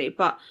every single day,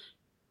 but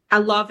I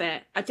love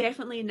it. I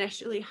definitely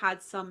initially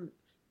had some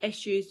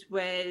issues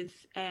with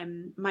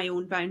my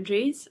own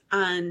boundaries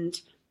and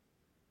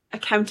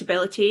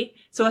accountability.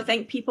 So I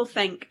think people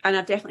think, and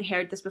I've definitely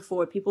heard this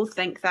before, people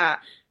think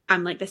that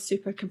I'm like this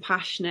super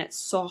compassionate,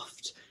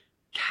 soft,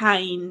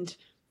 kind,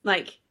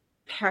 like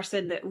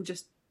person that will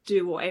just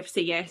do whatever,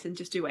 say yes and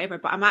just do whatever.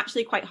 But I'm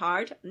actually quite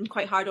hard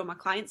on my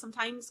clients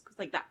sometimes, because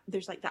like that,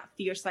 there's like that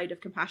fierce side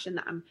of compassion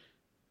that I'm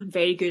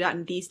very good at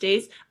in these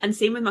days. And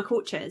same with my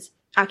coaches.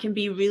 I can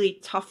be really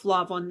tough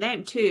love on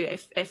them too,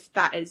 if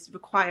that is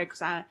required,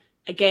 because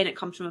again, it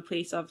comes from a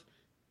place of,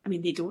 I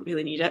mean, they don't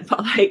really need it, but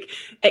like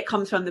it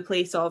comes from the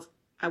place of,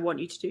 I want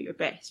you to do your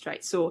best,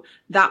 right? So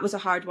that was a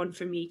hard one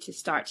for me to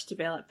start to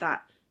develop,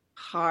 that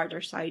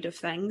harder side of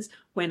things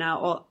when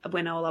all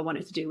I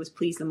wanted to do was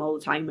please them all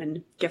the time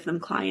and give them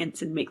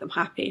clients and make them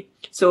happy.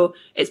 So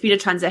it's been a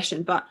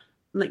transition, but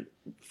like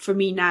for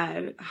me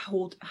now,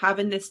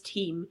 having this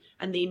team,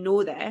 and they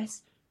know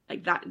this,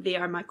 like that they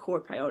are my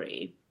core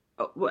priority,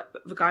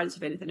 regardless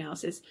of anything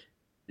else, is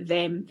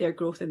them, their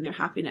growth and their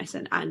happiness,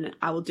 and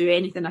I will do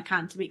anything I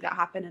can to make that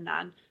happen. And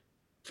then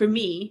for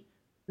me,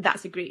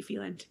 that's a great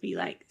feeling to be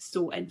like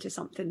so into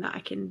something that I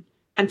can,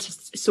 and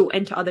just so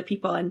into other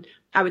people. And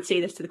I would say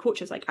this to the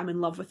coaches, like I'm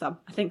in love with them.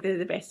 I think they're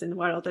the best in the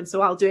world, and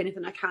so I'll do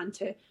anything I can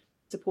to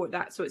support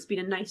that. So it's been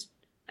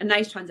a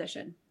nice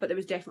transition, but there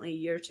was definitely a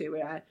year or two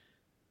where I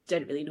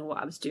didn't really know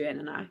what I was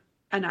doing,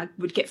 and I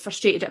would get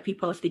frustrated at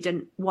people if they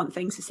didn't want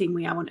things the same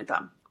way I wanted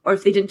them, or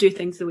if they didn't do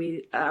things the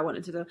way I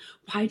wanted to do.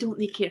 Why don't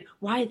they care?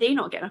 Why are they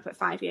not getting up at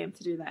 5 a.m.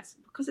 to do this?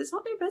 Because it's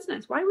not their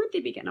business. Why would they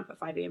be getting up at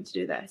 5 a.m. to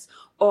do this?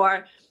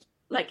 Or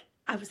like,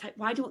 I was like,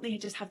 why don't they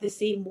just have the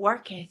same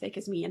work ethic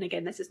as me? And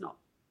again, this is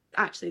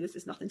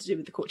nothing to do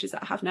with the coaches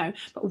that I have now,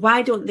 but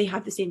why don't they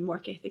have the same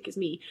work ethic as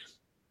me?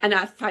 And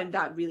I found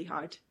that really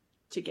hard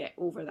to get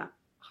over that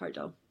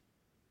hurdle.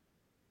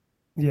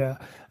 Yeah.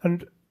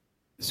 And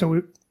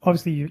so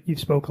obviously you've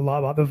spoke a lot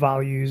about the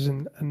values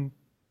and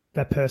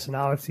their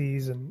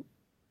personalities and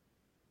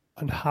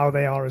how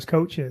they are as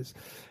coaches.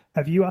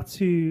 Have you had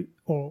to,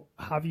 or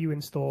have you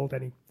installed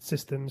any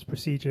systems,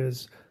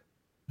 procedures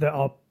that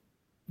are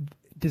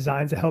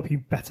designed to help you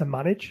better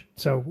manage?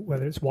 So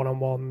whether it's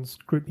one-on-ones,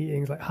 group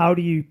meetings, like how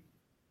do you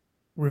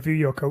review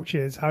your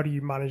coaches? How do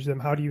you manage them?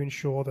 How do you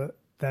ensure that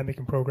they're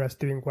making progress,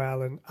 doing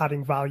well, and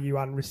adding value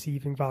and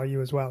receiving value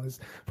as well? Is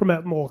from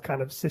a more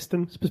kind of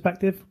systems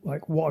perspective,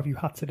 like what have you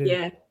had to do?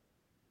 Yeah.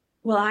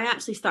 Well, I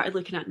actually started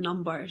looking at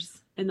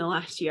numbers in the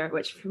last year,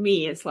 which for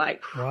me is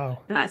like, wow,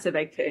 that's a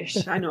big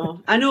push. I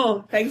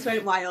know things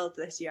went wild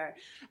this year,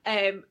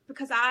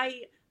 because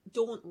I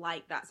don't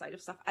like that side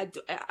of stuff. I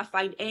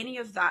find any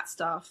of that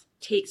stuff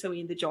takes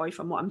away the joy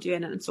from what I'm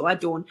doing, and so I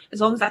don't.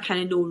 As long as I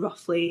kind of know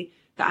roughly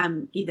that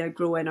I'm either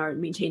growing or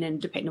maintaining,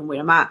 depending on where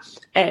I'm at.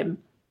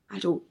 I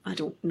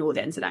don't know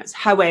the ins and outs.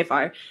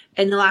 However,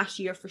 in the last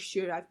year, for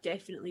sure, I've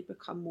definitely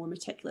become more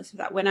meticulous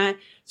with that.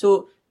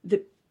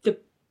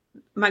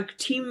 My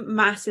team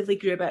massively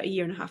grew about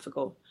 1.5 years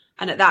ago,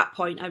 and at that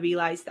point, I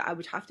realised that I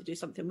would have to do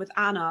something with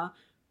Anna.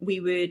 We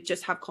would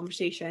just have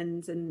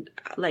conversations, and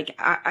like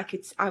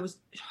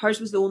hers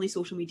was the only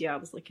social media I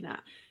was looking at.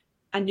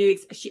 I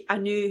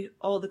knew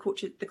all the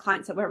coaches, the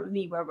clients that were with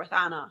me were with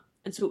Anna,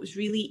 and so it was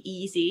really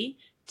easy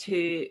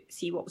to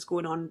see what was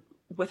going on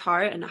with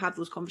her and have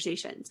those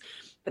conversations.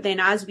 But then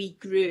as we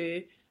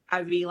grew, I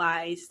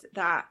realised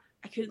that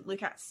I couldn't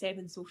look at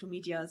 7 social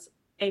medias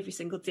every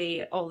single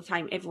day, all the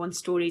time, everyone's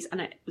stories,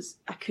 and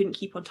I couldn't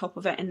keep on top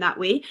of it in that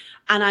way.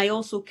 And I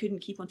also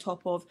couldn't keep on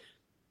top of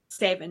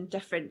 7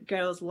 different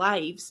girls'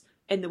 lives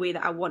in the way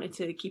that I wanted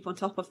to keep on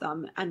top of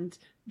them and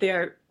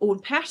their own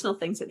personal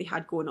things that they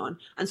had going on.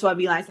 And so I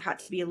realised I had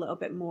to be a little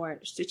bit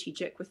more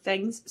strategic with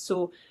things.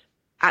 So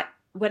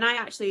when I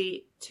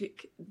actually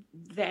took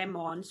them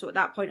on, so at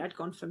that point I'd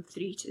gone from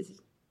 3 to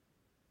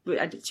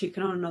I'd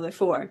taken on another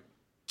 4,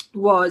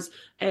 was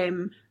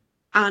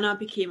Anna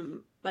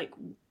became like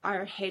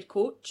our head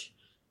coach.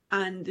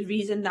 And the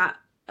reason that,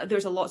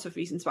 there's lots of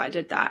reasons why I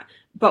did that,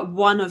 but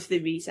one of the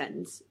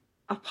reasons,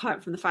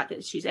 apart from the fact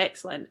that she's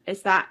excellent,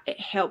 is that it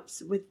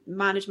helps with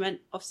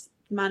management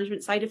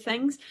side of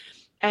things,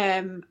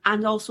 and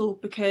also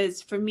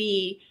because for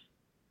me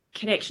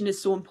connection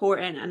is so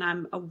important, and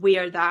I'm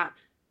aware that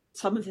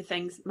some of the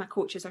things my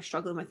coaches are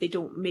struggling with, they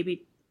don't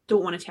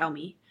want to tell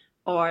me,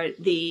 or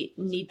they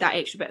need that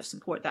extra bit of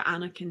support that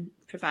Anna can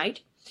provide.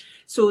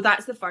 So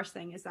that's the first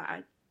thing, is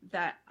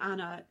that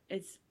Anna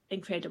is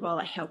incredible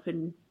at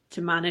helping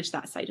to manage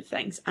that side of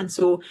things. And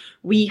so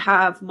we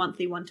have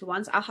monthly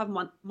one-to-ones. I'll have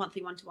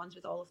monthly one-to-ones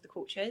with all of the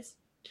coaches.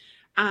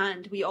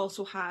 And we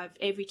also have,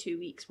 every 2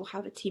 weeks, we'll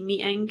have a team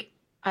meeting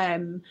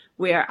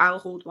where I'll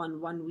hold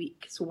one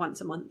week, so once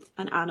a month,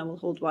 and Anna will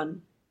hold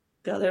one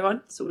the other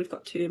one. So we've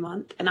got 2 a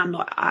month, and I'm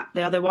not at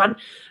the other one.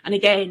 And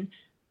again,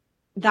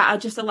 that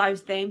just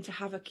allows them to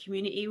have a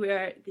community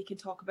where they can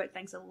talk about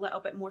things a little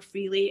bit more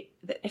freely.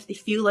 That if they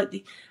feel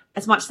like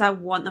as much as I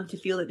want them to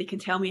feel that they can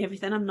tell me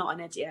everything, I'm not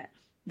an idiot.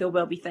 There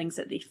will be things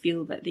that they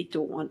feel that they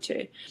don't want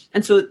to.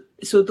 And so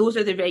those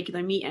are the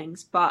regular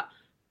meetings, but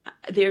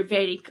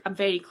I'm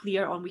very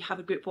clear on, we have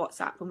a group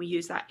WhatsApp, and we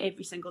use that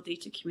every single day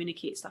to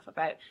communicate stuff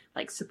about,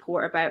 like,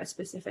 support about a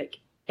specific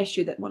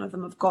issue that one of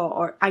them have got,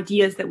 or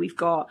ideas that we've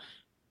got.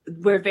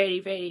 We're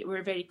a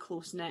very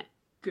close-knit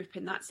group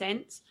in that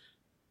sense.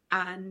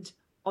 And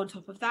on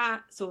top of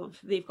that, so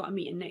they've got a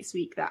meeting next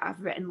week that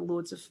I've written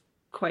loads of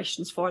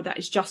questions for, that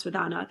is just with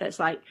Anna, that's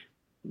like,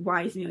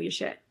 why is Emilia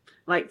shit?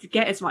 Like,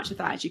 get as much of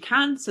that as you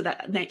can so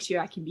that next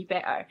year I can be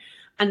better.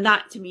 And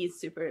that to me is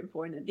super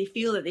important. They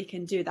feel that they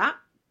can do that.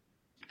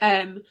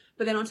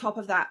 But then on top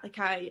of that, like,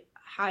 I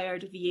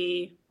hired a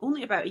VA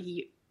only about a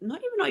year,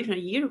 not even a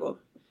year ago,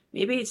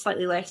 maybe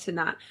slightly less than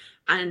that.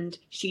 And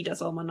she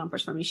does all my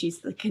numbers for me.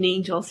 She's like an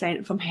angel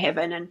sent from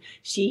heaven, and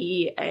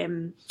she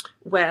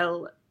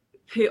will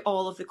put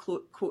all of the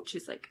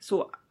coaches, like,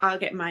 so I'll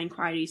get my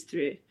inquiries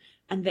through,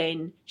 and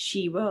then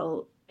she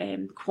will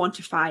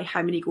quantify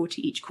how many go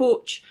to each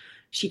coach.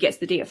 She gets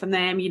the data from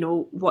them, you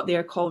know, what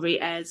their call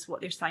rate is, what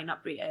their sign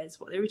up rate is,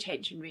 what their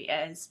retention rate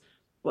is,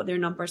 what their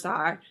numbers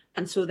are.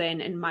 And so then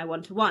in my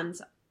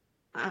one-to-ones,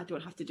 I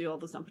don't have to do all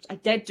those numbers. I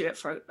did do it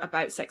for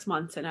about 6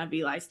 months, and I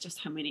realised just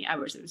how many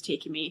hours it was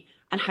taking me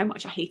and how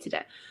much I hated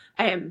it.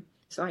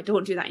 So I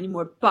don't do that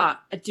anymore, but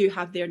I do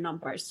have their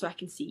numbers, so I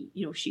can see,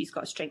 you know, she's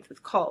got strength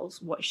with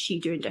calls. What is she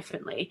doing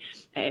differently?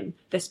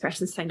 This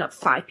person signed up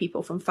 5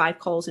 people from 5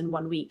 calls in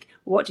 1 week.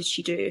 What did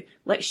she do?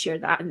 Let's share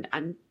that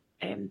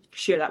and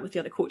share that with the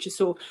other coaches.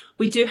 So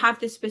we do have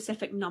the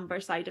specific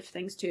number side of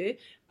things too,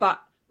 but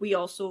we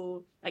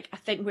also, like, I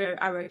think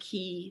where our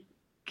key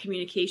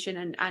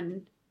communication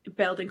and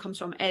building comes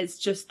from is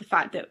just the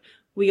fact that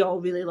we all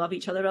really love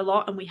each other a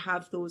lot, and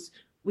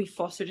we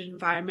fostered an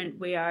environment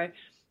where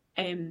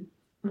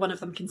one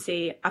of them can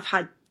say, I've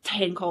had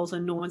 10 calls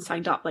and no one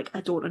signed up, like, I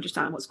don't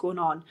understand what's going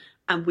on,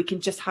 and we can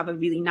just have a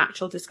really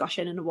natural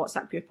discussion in a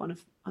WhatsApp group on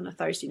a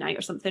Thursday night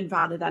or something,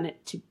 rather than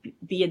it to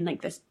be in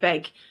like this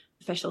big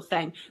official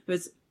thing.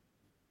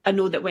 I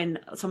know that when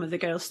some of the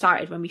girls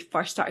started, when we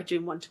first started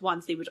doing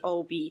one-to-ones, they would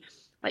all be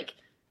like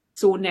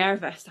so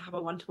nervous to have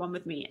a one-to-one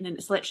with me, and then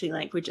it's literally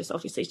like we just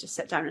obviously just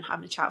sit down and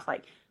having a chat of,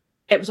 like,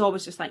 it was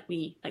always just like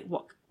me, like,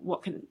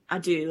 what can I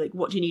do, like,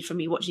 what do you need from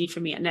me, what do you need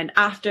from me? And then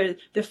after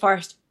the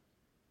first,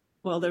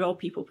 well, they're all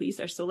people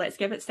pleasers, so let's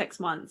give it 6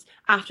 months.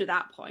 After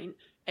that point,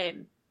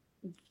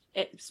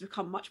 it's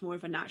become much more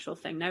of a natural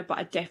thing now, but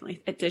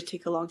it did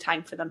take a long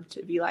time for them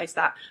to realise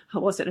that I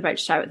wasn't about to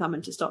shout at them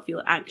and to stop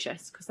feeling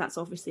anxious, because that's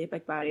obviously a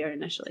big barrier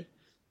initially.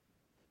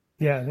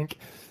 Yeah, I think,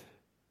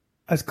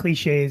 as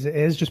cliche as it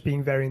is, just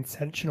being very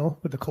intentional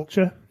with the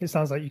culture. It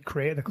sounds like you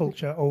created the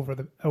culture over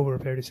a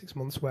period of 6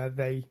 months where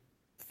they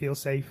feel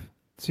safe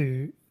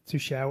to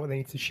share what they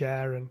need to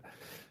share and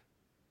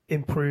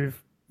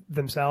improve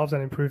themselves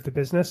and improve the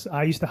business.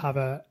 I used to have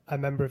a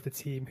member of the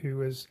team who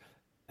was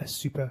a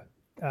super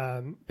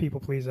people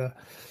pleaser,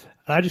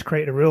 and I just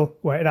created a rule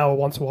where in our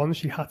one-to-one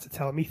she had to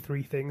tell me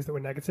 3 things that were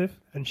negative,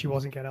 and she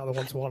wasn't getting out of the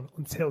one-to-one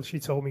until she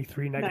told me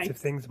 3 negative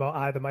things about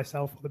either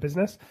myself or the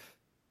business.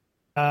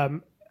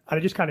 And I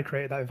just kind of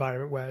created that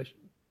environment where,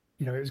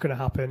 you know, it was going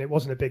to happen. It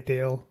wasn't a big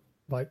deal.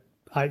 Like,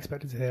 I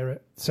expected to hear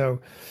it.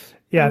 So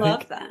yeah, I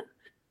love that.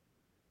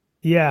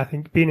 Yeah, I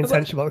think being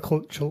intentional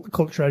about the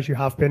culture as you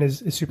have been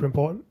is super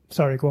important.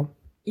 Sorry, go on.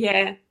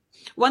 Yeah.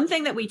 One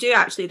thing that we do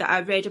actually that I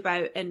read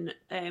about in,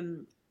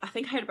 I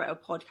think I heard about a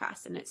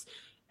podcast, and it's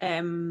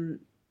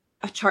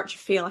a Church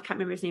of Fail. I can't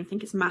remember his name. I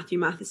think it's Matthew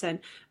Matheson,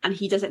 and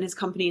he does it in his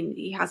company, and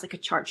he has like a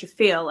Church of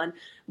Fail. And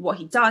what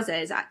he does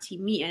is at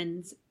team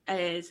meetings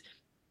is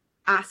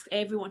ask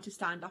everyone to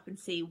stand up and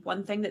say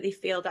one thing that they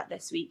failed at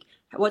this week.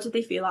 What did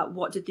they fail at?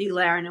 What did they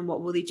learn? And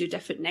what will they do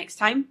different next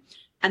time?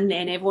 And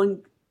then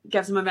everyone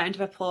gives them a round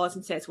of applause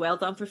and says, well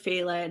done for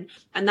failing.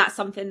 And that's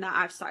something that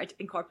I've started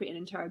incorporating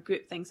into our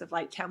group things of,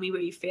 like, tell me where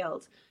you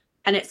failed.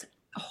 And it's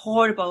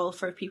horrible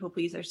for people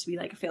pleasers to be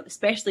like, I failed,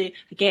 especially,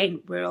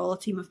 again, we're all a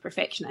team of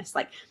perfectionists.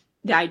 Like,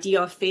 the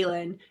idea of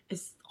failing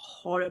is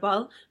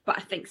horrible, but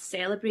I think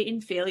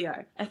celebrating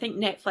failure, I think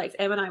Netflix,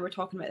 Em and I were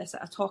talking about this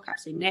at a talk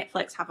actually,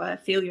 Netflix have a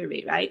failure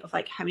rate, right, of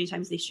like how many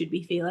times they should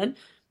be failing.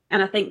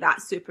 And I think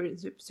that's super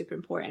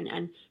important.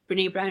 And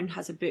Brene Brown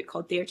has a book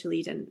called Dare to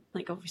Lead, and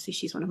like, obviously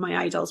she's one of my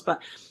idols,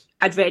 but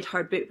I'd read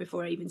her book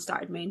before I even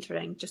started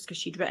mentoring, just because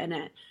she'd written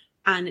it,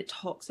 and it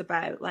talks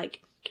about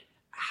like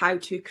how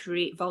to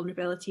create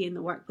vulnerability in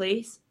the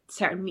workplace,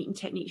 certain meeting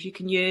techniques you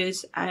can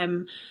use,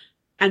 and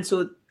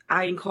so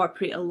I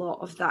incorporate a lot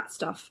of that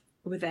stuff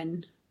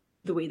within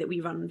the way that we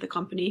run the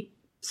company,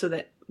 so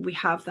that we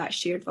have that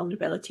shared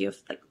vulnerability of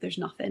like, there's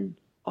nothing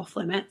off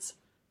limits.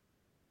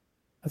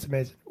 That's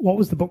amazing. What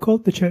was the book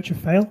called? The Church of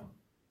Fail?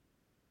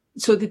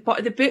 So the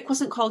book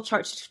wasn't called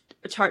Church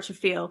of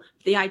Fail.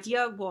 The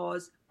idea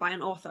was by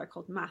an author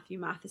called Matthew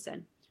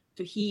Matheson.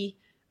 So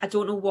I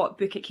don't know what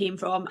book it came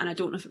from, and I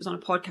don't know if it was on a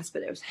podcast,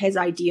 but it was his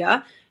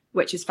idea,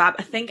 which is fab.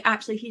 I think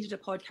actually he did a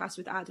podcast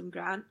with Adam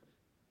Grant,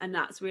 and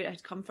that's where it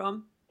had come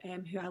from,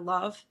 who I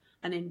love.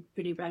 And then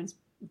Brene Brown's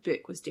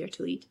book was Dare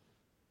to Lead.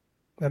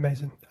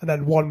 Amazing. And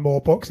then one more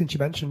book, since you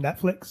mentioned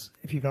Netflix,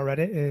 if you've not read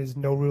it, is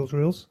No Rules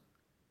Rules.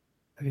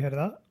 Have you heard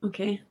of that?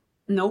 Okay.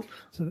 Nope.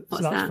 So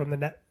that's from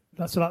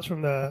that's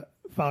from the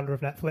founder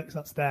of Netflix.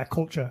 That's their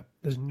culture.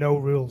 There's no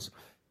rules.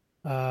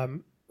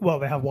 Well,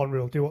 they have one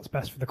rule: do what's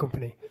best for the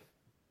company.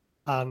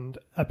 And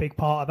a big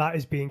part of that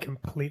is being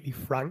completely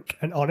frank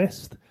and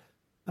honest.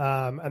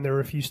 And there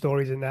are a few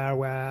stories in there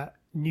where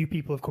new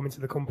people have come into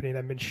the company and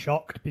then been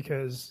shocked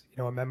because, you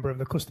know, a member of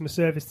the customer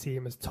service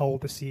team has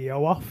told the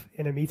CEO off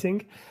in a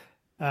meeting,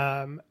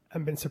 and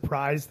been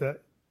surprised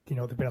that, you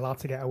know, they've been allowed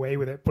to get away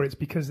with it. But it's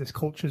because this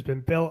culture has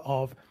been built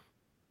of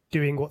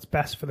doing what's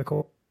best for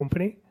the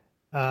company,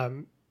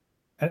 and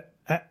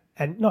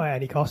not at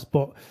any cost,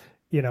 but,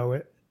 you know,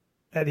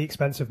 at the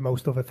expense of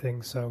most other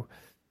things. So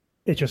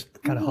it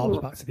just kind of harps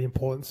back to the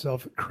importance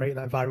of creating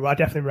that environment. I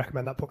definitely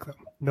recommend that book, though.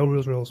 No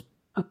Rules Rules.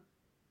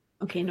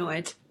 Okay,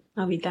 noted.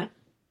 I'll read that.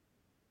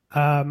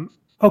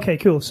 Okay,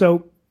 cool.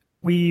 So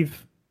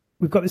we've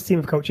got this team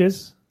of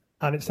coaches,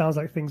 and it sounds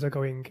like things are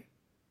going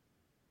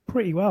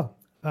pretty well.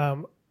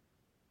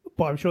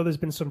 But I'm sure there's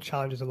been some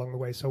challenges along the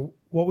way. So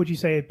what would you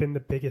say have been the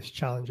biggest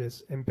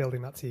challenges in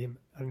building that team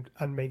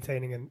and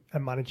maintaining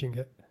and managing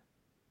it?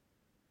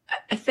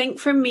 I think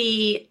for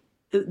me,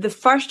 the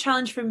first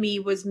challenge for me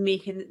was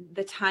making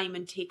the time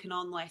and taking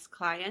on less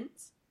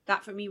clients.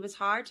 That for me was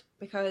hard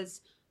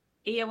because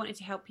A, I wanted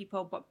to help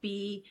people, but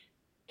B,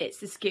 it's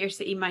the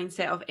scarcity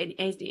mindset of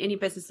any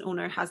business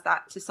owner has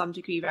that to some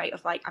degree, right?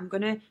 Of like, I'm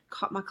going to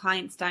cut my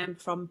clients down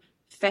from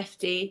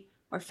 50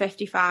 or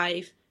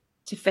 55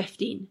 to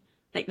 15.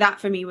 Like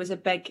that for me was a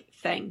big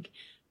thing.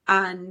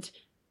 And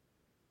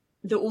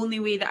the only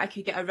way that I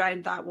could get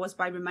around that was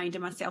by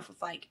reminding myself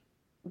of like,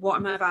 what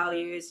are my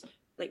values?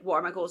 Like, what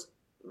are my goals?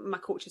 My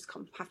coaches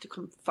have to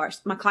come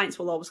first. My clients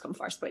will always come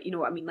first, but you know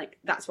what I mean? Like,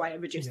 that's why I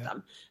reduced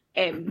them.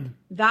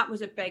 That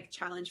was a big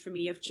challenge for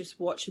me of just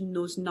watching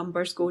those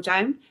numbers go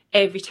down.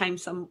 Every time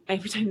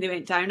they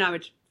went down, I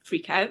would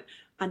freak out.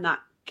 And that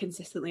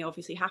consistently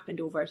obviously happened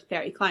over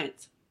 30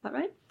 clients. Is that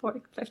right? 40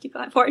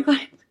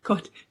 clients.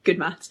 God, good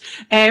maths.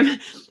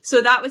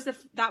 So that was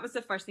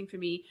the first thing for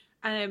me.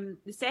 The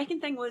second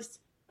thing was,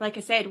 like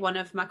I said, one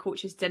of my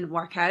coaches didn't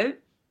work out.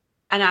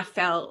 And I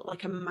felt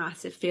like a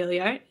massive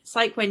failure. It's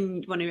like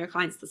when one of your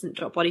clients doesn't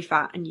drop body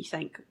fat and you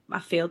think, I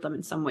failed them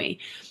in some way,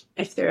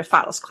 if they're a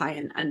fat loss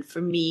client. And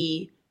for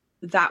me,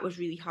 that was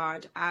really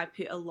hard. I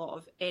put a lot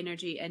of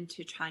energy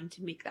into trying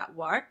to make that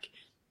work.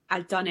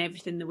 I'd done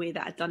everything the way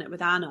that I'd done it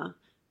with Anna.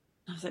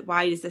 I was like,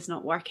 why is this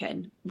not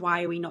working?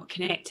 Why are we not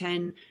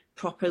connecting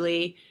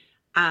properly?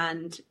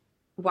 And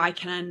why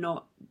can I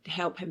not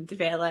help him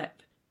develop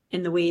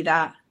in the way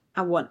that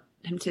I want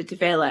him to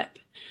develop?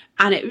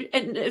 And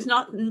it was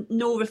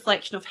no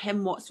reflection of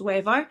him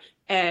whatsoever.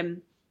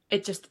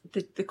 It just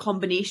the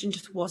combination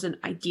just wasn't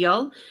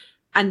ideal.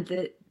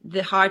 And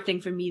the hard thing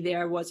for me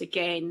there was,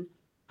 again,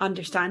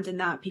 understanding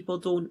that people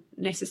don't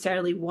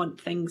necessarily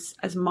want things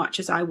as much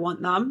as I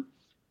want them,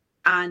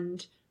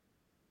 and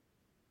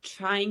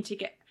failing to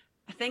get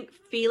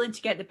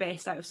the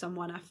best out of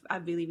someone, I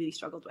really, really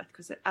struggled with,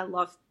 because I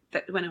love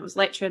that when I was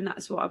lecturing,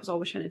 that's what I was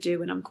always trying to do.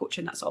 When I'm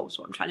coaching, that's always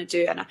what I'm trying to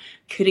do. And I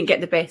couldn't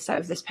get the best out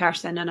of this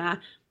person. And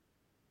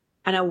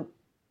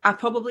I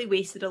probably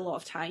wasted a lot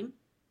of time.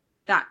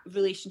 That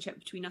relationship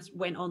between us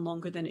went on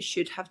longer than it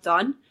should have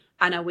done.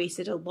 And I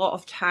wasted a lot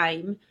of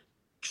time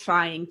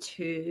trying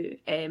to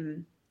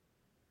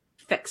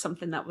fix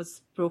something that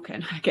was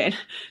broken. Again,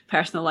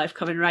 personal life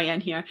coming right in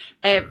here.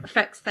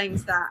 Fix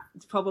things that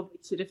probably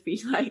should have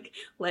been like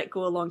let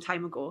go a long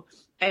time ago.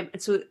 And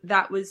so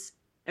that was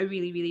a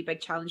really, really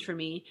big challenge for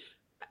me.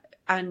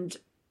 And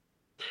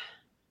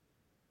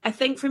I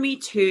think for me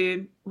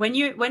too, when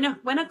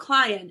a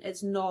client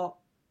is not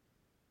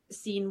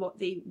seeing what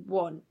they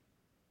want,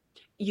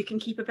 you can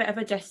keep a bit of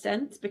a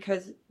distance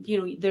because, you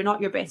know, they're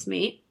not your best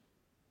mate.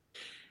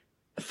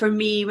 For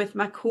me, with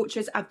my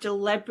coaches, I've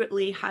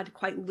deliberately had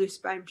quite loose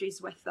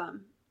boundaries with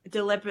them,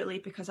 deliberately,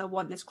 because I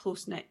want this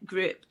close-knit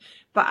group.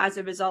 But as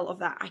a result of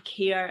that, I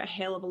care a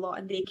hell of a lot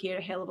and they care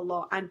a hell of a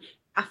lot. And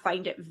I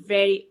find it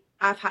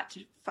I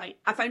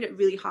found it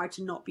really hard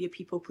to not be a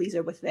people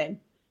pleaser with them.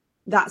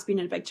 That's been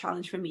a big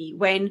challenge for me.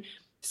 When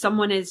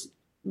someone is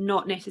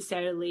not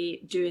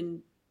necessarily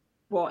doing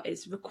what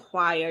is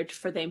required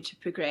for them to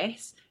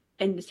progress,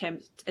 in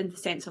the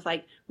sense of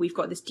like, we've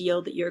got this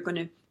deal that you're going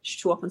to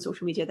show up on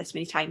social media this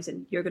many times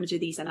and you're going to do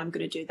these and I'm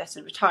going to do this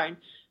in return.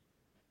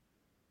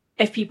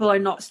 If people are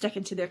not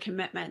sticking to their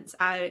commitments,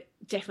 the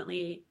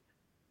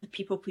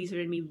people pleaser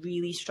in me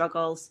really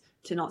struggles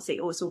to not say,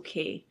 oh, it's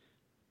okay,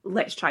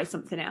 let's try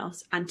something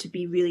else, and to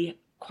be really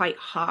quite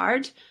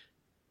hard.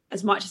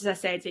 As much as I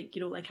said,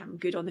 you know, like I'm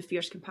good on the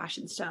fierce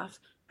compassion stuff,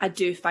 I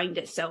do find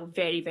it still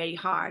very, very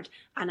hard.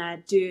 And I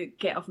do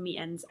get off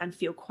meetings and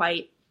feel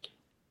quite,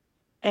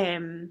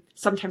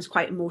 sometimes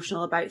quite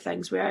emotional about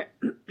things where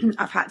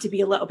I've had to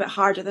be a little bit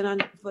harder than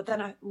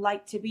I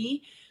like to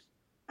be.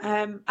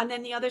 And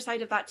then the other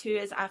side of that too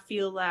is I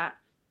feel that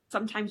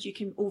sometimes you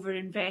can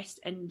overinvest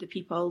in the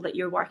people that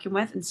you're working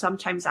with, and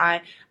sometimes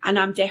I'm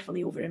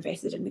definitely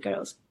overinvested in the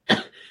girls,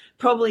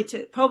 probably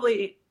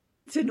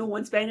to no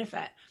one's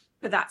benefit,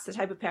 but that's the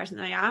type of person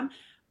I am.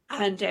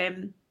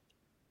 And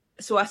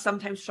so I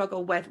sometimes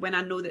struggle with when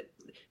I know that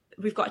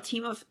we've got a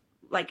team of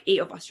like 8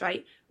 of us,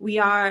 right? We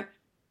are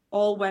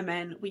all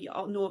women. We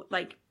all know,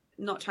 like,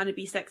 not trying to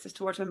be sexist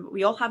towards women, but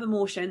we all have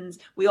emotions.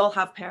 We all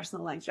have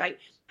personal lives, right?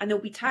 And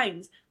there'll be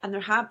times, and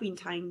there have been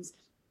times,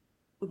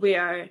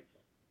 where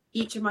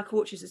each of my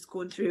coaches is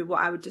going through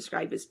what I would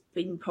describe as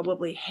being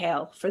probably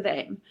hell for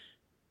them.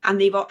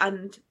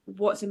 And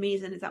what's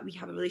amazing is that we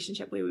have a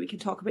relationship where we can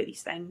talk about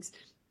these things.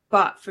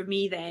 But for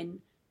me,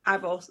 then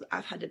I've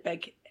had a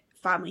big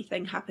family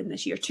thing happen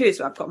this year too.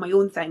 So I've got my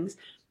own things.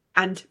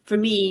 And for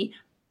me,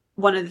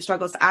 one of the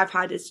struggles that I've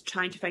had is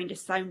trying to find a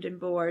sounding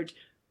board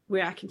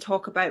where I can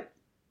talk about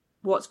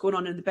what's going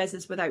on in the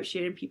business without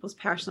sharing people's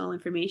personal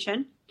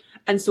information.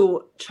 And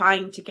so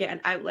trying to get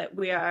an outlet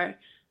where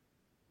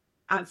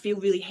I feel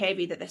really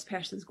heavy that this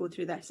person's going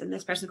through this and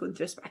this person's going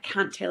through this, but I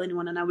can't tell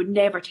anyone, and I would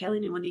never tell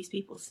anyone these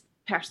people's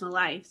personal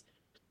lives.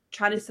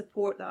 Trying to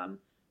support them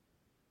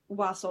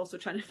whilst also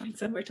trying to find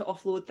somewhere to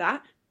offload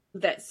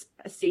that's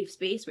a safe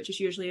space, which is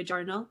usually a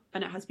journal,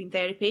 and it has been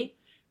therapy.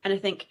 And I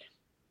think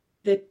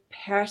the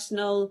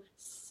personal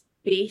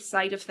space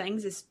side of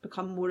things has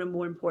become more and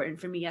more important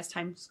for me as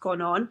time's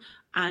gone on,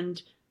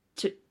 and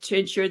to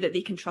ensure that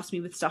they can trust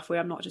me with stuff where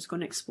I'm not just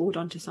going to explode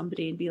onto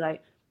somebody and be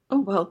like, oh,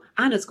 well,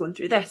 Anna's going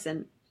through this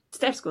and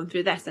Steph's going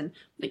through this, and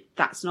like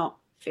that's not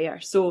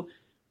fair. So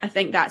I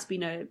think that's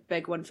been a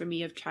big one for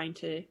me, of trying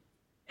to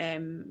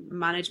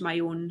manage my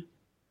own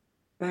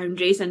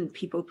boundaries and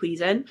people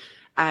pleasing,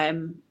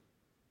 and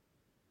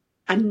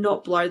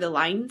not blur the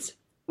lines,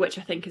 which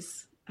I think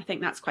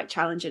that's quite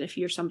challenging if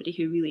you're somebody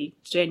who really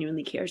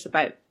genuinely cares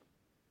about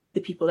the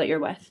people that you're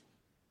with.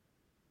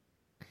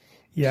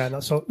 Yeah, and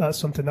that's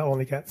something that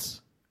only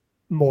gets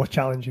more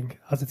challenging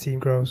as the team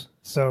grows.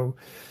 So,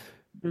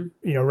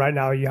 right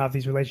now you have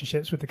these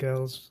relationships with the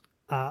girls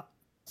at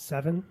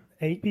 7,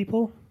 8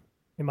 people.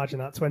 Imagine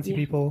that, 20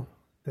 people,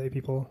 30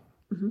 people.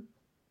 Mm-hmm.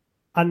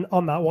 And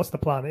on that, what's the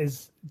plan?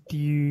 Do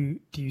you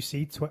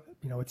see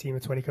a team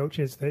of 20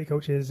 coaches, 30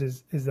 coaches?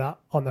 Is that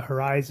on the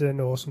horizon,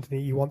 or something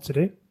that you want to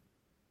do?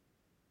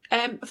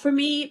 For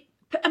me,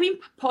 I mean,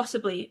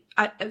 possibly.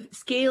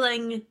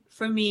 Scaling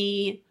for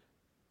me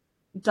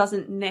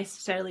doesn't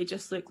necessarily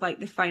just look like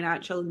the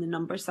financial and the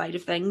number side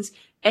of things.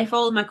 If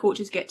all of my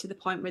coaches get to the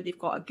point where they've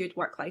got a good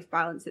work-life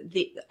balance,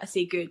 I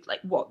say good,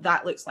 like what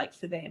that looks like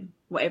for them,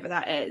 whatever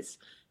that is,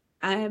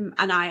 and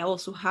I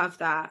also have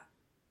that,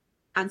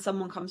 and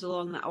someone comes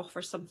along that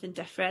offers something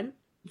different,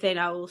 then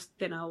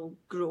I'll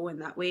grow in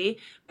that way.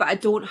 But I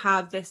don't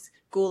have this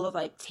goal of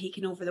like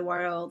taking over the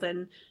world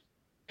and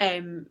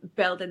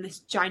building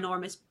this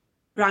ginormous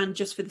brand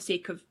just for the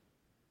sake of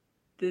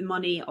the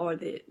money or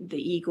the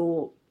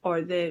ego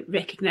or the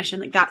recognition.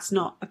 Like that's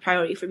not a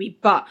priority for me.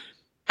 But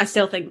I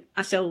still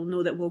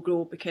know that we'll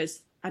grow,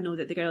 because I know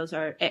that the girls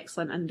are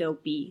excellent and they'll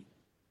be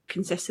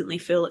consistently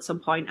full at some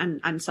point,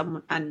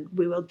 and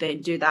we will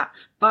then do that.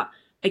 But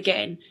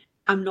again,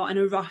 I'm not in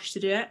a rush to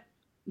do it.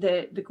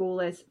 The goal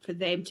is for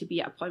them to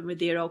be at a point where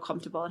they're all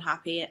comfortable and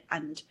happy,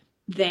 and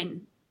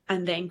then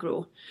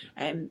grow.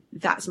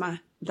 That's my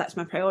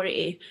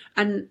priority.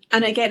 And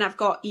again, I've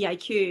got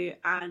EIQ,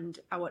 and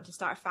I want to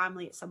start a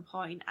family at some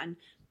point, and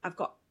I've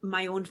got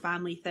my own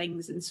family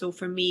things. And so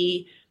for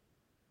me,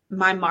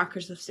 my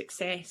markers of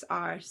success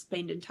are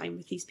spending time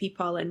with these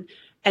people, and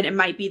it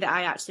might be that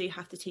I actually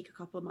have to take a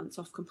couple of months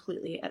off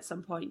completely at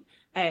some point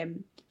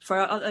for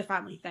other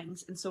family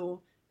things.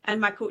 And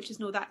my coaches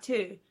know that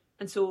too.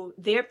 And so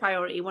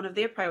one of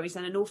their priorities,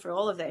 and I know for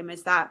all of them,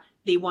 is that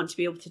they want to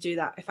be able to do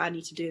that. If I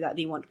need to do that,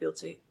 they want to be able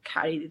to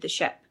carry the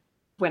ship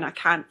when I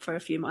can't for a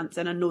few months.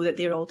 And I know that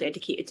they're all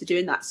dedicated to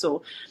doing that.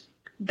 So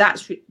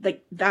that's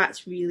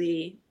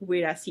really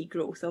where I see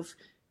growth of,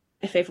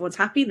 if everyone's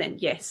happy, then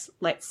yes,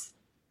 let's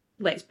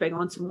bring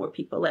on some more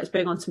people. Let's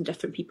bring on some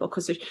different people,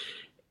 because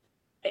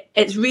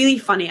it's really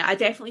funny. I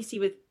definitely see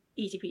with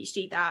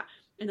ETPHD that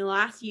in the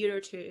last year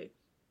or two,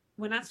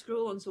 when I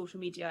scroll on social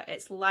media,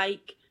 it's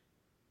like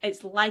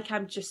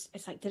I'm just,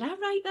 it's like, did I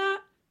write that?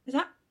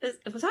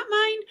 Was that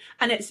mine?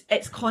 And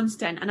it's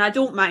constant, and I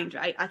don't mind,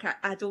 right?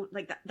 I don't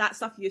like that. That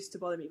stuff used to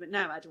bother me, but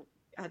now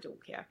I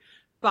don't care.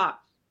 But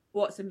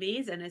what's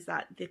amazing is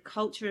that the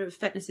culture of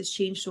fitness has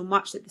changed so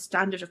much that the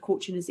standard of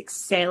coaching is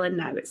excelling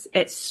now.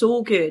 It's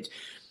so good,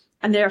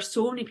 and there are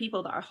so many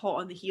people that are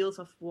hot on the heels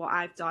of what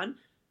I've done.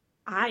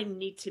 I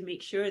need to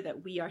make sure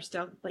that we are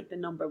still like the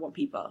number one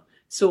people.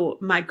 So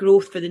my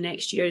growth for the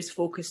next year is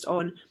focused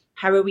on,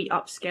 how are we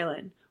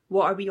upskilling?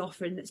 What are we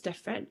offering that's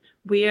different?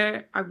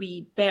 Where are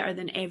we better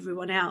than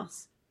everyone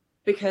else?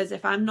 Because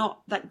if I'm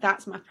not,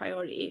 that's my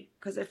priority.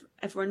 Because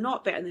if we're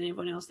not better than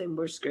everyone else, then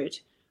we're screwed.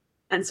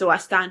 And so I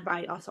stand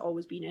by us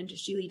always being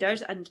industry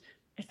leaders. And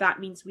if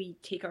that means we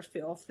take our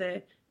foot off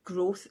the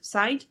growth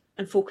side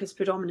and focus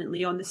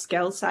predominantly on the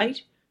skill side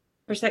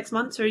for 6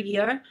 months or a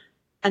year,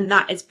 and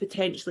that is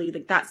potentially,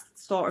 like, that's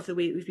sort of the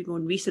way that we've been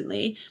going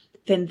recently,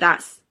 then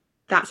that's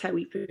how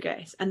we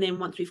progress. And then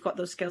once we've got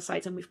those skill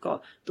sides and we've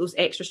got those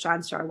extra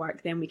strands to our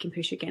work, then we can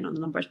push again on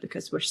the numbers,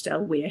 because we're still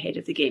way ahead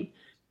of the game.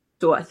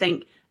 So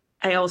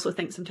I also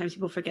think sometimes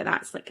people forget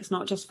that it's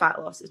not just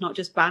fat loss, it's not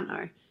just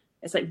banter.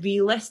 It's like,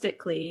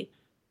 realistically,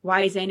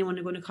 why is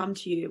anyone going to come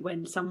to you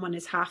when someone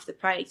is half the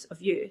price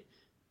of you?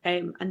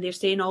 And they're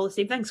saying all the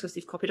same things because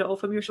they've copied it all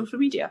from your social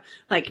media.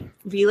 Like,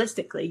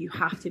 realistically, you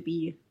have to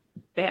be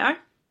better.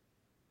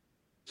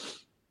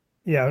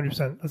 Yeah,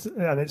 100%.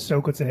 And it's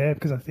so good to hear,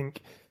 because I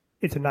think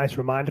it's a nice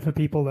reminder for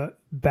people that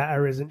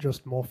better isn't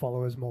just more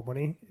followers, more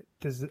money.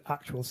 There's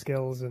actual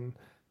skills and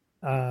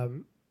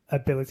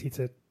ability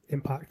to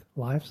impact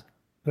lives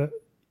that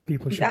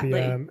people should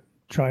be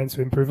trying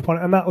to improve upon.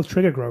 And that will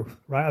trigger growth,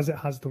 right? As it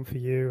has done for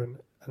you.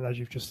 And as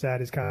you've just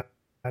said, is kind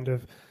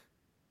of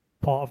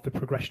part of the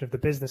progression of the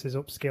business is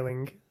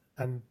upskilling.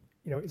 And,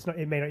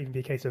 it may not even be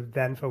a case of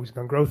then focusing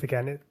on growth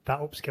again. That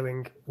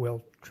upskilling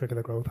will trigger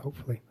the growth,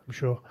 hopefully, I'm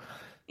sure.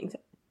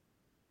 Exactly.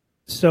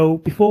 So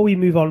before we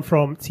move on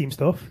from team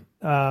stuff,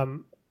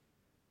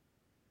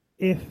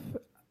 if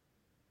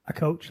a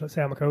coach, let's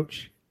say I'm a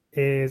coach,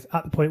 is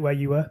at the point where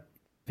you were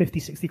 50,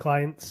 60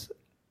 clients,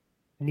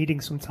 needing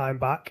some time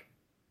back,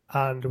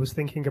 and was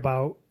thinking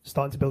about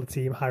starting to build a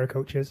team, hire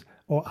coaches,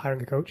 or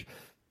hiring a coach,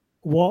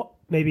 what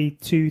maybe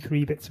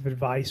 2-3 bits of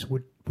advice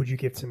would you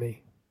give to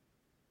me?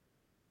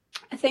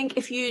 I think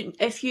if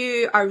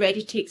you are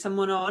ready to take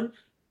someone on,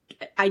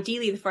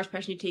 ideally the first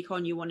person you take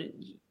on, you want to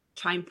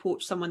try and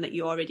poach someone that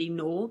you already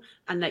know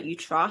and that you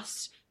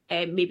trust.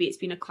 Maybe it's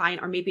been a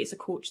client, or maybe it's a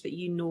coach that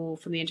you know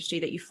from the industry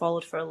that you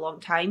followed for a long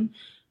time.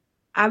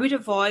 I would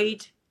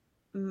avoid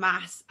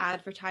mass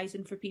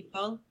advertising for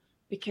people,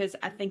 because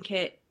I think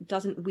it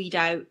doesn't weed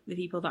out the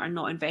people that are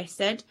not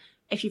invested.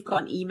 If you've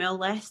got an email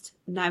list,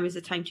 now is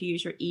the time to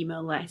use your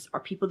email list, or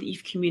people that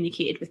you've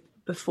communicated with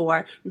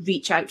before,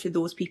 reach out to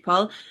those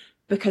people,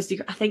 because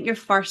I think your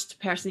first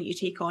person that you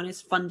take on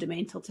is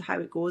fundamental to how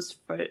it goes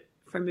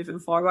for moving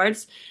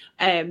forwards.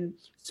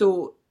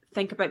 So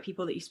think about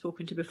people that you've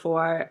spoken to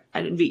before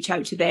and reach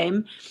out to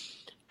them.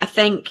 I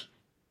think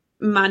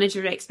manage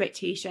your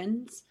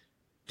expectations.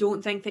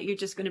 Don't think that you're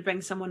just going to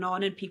bring someone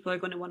on and people are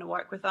going to want to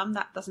work with them.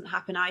 That doesn't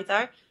happen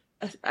either.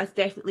 That's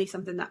definitely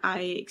something that I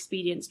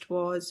experienced,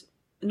 was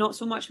not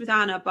so much with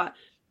Anna,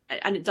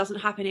 and it doesn't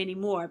happen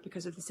anymore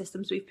because of the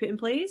systems we've put in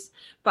place.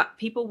 But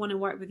people want to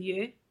work with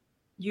you.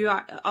 You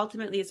are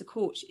ultimately, as a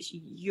coach,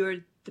 you're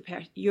the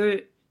person.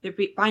 They're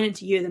buying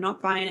into you. They're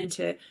not buying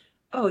into,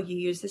 oh, you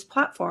use this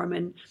platform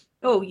and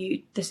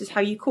this is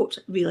how you coach.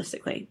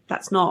 Realistically,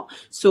 that's not.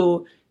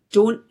 So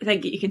don't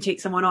think that you can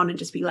take someone on and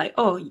just be like,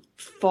 oh,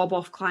 fob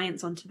off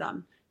clients onto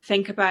them.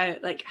 Think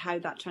about like how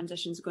that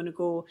transition is going to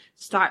go.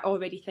 Start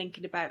already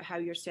thinking about how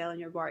you're selling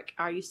your work.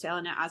 Are you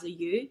selling it as a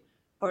you,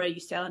 or are you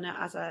selling it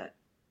as a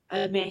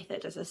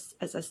method, as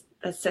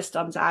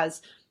systems,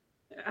 as,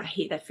 I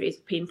hate that phrase,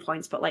 pain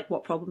points, but like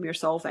what problem you're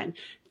solving.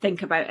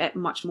 Think about it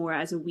much more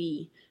as a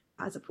we,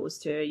 as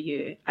opposed to a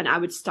you. And I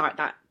would start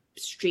that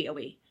straight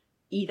away.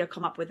 Either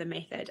come up with a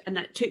method, and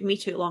that took me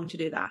too long to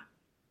do that.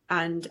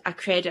 And I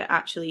credit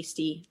actually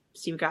Steve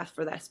McGrath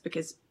for this,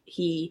 because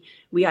we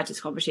had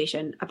this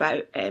conversation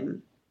about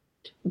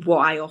what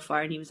I offer,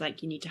 and he was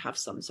like, you need to have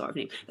some sort of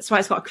name. That's why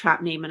it's got a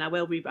crap name, and I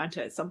will rebrand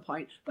it at some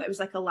point. But it was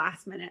like a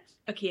last minute,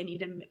 okay, I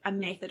need a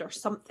method or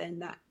something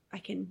that I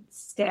can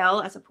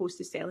sell as opposed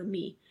to selling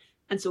me.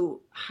 And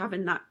so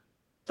having that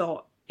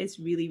thought is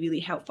really, really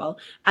helpful.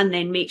 And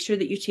then make sure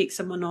that you take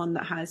someone on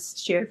that has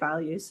shared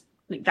values.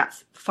 Like,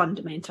 that's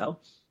fundamental.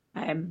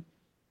 And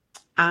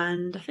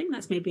I think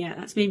that's maybe it.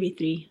 That's maybe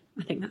 3.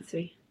 I think that's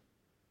 3.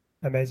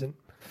 Amazing.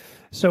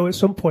 So at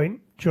some point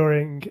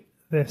during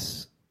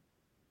this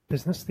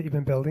business that you've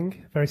been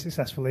building very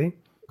successfully,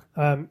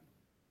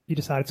 you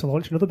decided to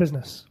launch another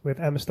business with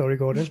Emma Story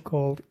Gordon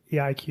called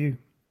EIQ.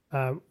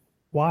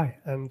 Why?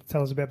 And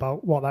tell us a bit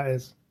about what that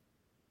is.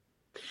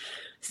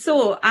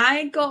 So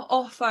I got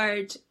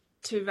offered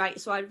to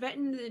write. So I'd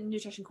written the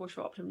nutrition course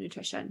for Optimum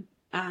Nutrition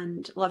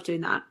and loved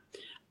doing that.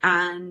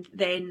 And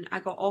then I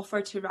got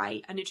offered to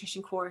write a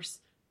nutrition course.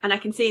 And I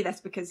can say this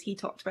because he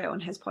talked about it on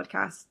his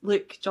podcast.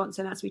 Luke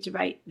Johnson asked me to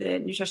write the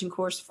nutrition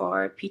course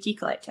for PT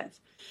Collective.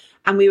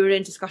 And we were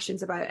in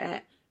discussions about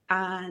it.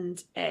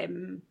 And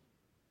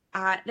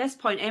at this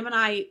point, Em and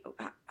I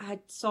had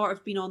sort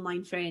of been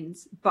online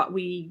friends, but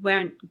we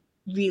weren't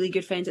really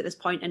good friends at this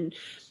point. And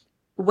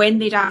when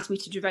they'd asked me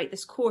to write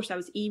this course, I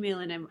was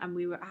emailing him,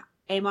 and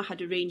Emma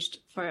had arranged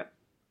for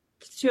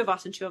 2 of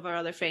us and 2 of our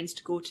other friends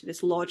to go to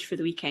this lodge for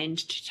the weekend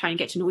to try and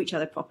get to know each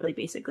other properly,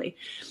 basically.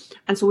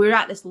 And so we were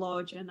at this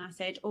lodge, and I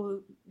said,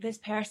 oh, this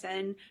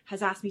person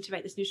has asked me to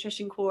write this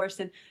nutrition course,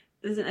 and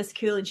isn't this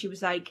cool? And she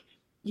was like,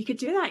 you could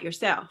do that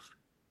yourself.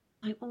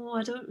 I'm like, oh,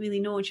 I don't really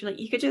know. And she's like,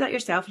 you could do that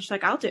yourself. And she's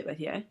like, I'll do it with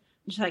you. And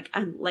she's like,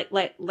 and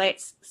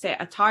let's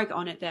set a target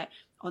on it, that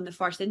on the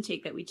first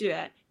intake that we do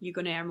it, you're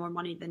going to earn more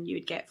money than you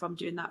would get from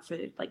doing that for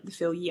like the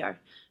full year.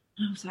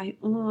 And I was like,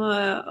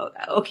 oh,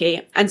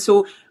 okay. And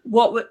so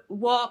what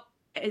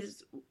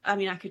is, I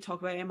mean, I could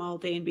talk about Emma all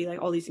day and be like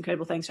all these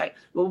incredible things, right?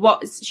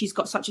 But she's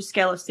got such a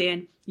skill of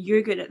saying,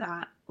 you're good at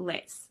that.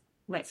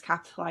 Let's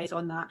capitalize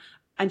on that.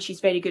 And she's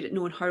very good at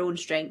knowing her own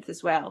strength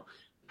as well.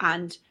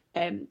 And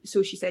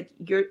so she said,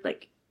 you're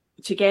like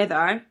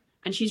together,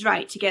 and she's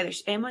right, together.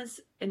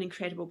 Emma's an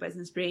incredible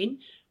business brain,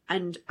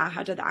 and I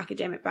had the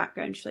academic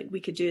background. She's like, we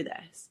could do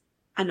this.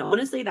 And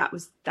honestly, that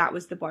was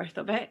the birth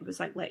of it. It was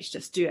like, let's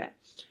just do it.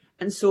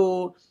 And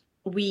so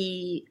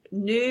we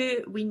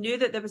knew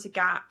that there was a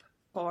gap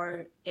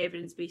for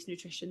evidence-based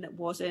nutrition that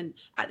wasn't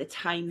at the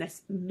time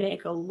this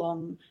mega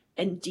long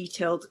and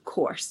detailed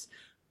course.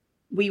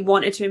 We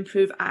wanted to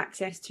improve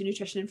access to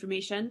nutrition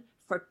information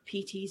for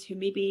PTs who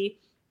maybe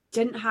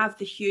didn't have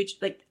the huge,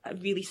 like a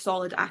really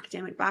solid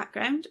academic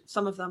background.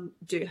 Some of them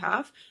do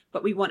have,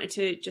 but we wanted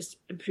to just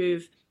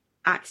improve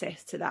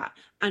access to that.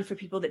 And for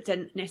people that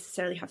didn't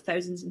necessarily have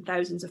thousands and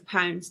thousands of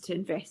pounds to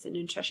invest in a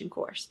nutrition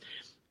course.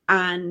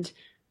 And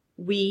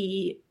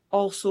we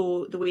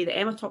also, the way that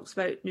Emma talks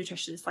about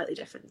nutrition is slightly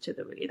different to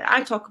the way that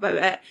I talk about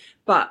it,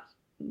 but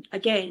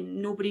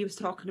again, nobody was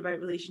talking about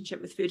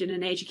relationship with food in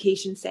an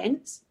education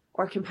sense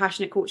or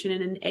compassionate coaching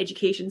in an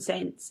education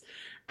sense.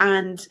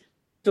 And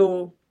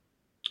so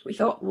we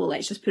thought, well,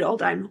 let's just put it all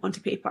down onto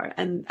paper.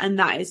 And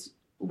that is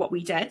what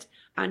we did.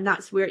 And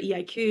that's where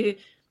EIQ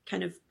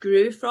kind of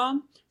grew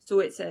from. So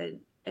it's a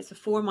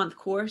 4-month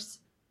course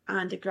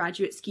and a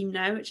graduate scheme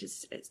now, which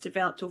is it's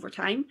developed over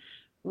time,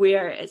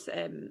 where it's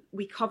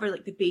we cover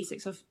like the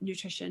basics of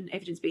nutrition,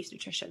 evidence-based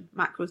nutrition,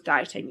 macros,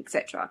 dieting,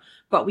 etc.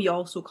 But we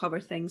also cover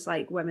things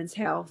like women's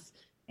health,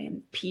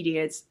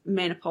 periods,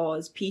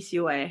 menopause,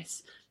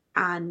 PCOS,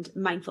 and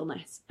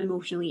mindfulness,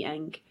 emotional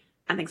eating,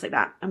 and things like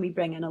that. And we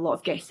bring in a lot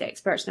of guest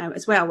experts now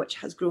as well, which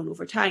has grown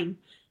over time.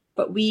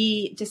 But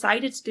we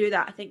decided to do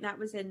that, I think that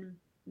was in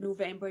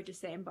November,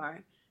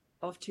 December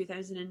of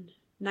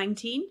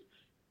 2019.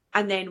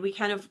 And then we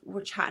kind of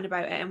were chatting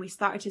about it and we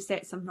started to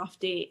set some rough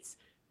dates.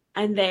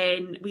 And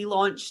then we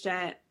launched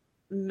it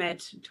mid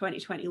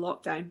 2020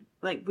 lockdown.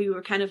 Like we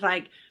were kind of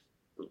like,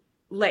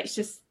 let's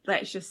just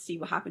see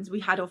what happens. We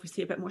had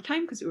obviously a bit more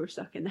time because we were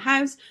stuck in the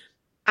house,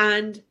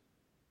 and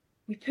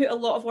we put a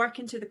lot of work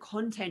into the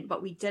content,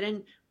 but we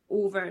didn't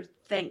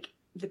overthink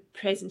the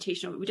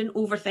presentation of it. We didn't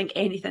overthink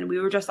anything. We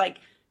were just like,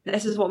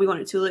 this is what we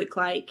want it to look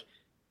like.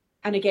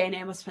 And again,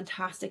 Emma's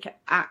fantastic at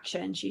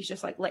action. She's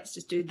just like, let's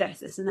just do this,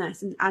 this and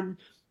this. And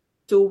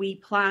so we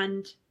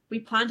planned a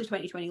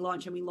 2020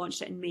 launch, and we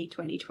launched it in May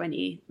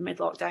 2020,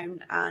 mid-lockdown,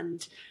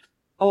 and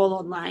all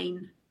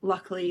online.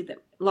 Luckily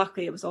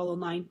it was all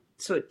online,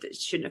 so it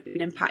shouldn't have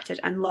been impacted.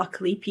 And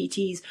luckily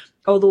PTs,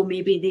 although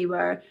maybe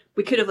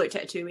we could have looked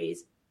at it two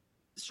ways,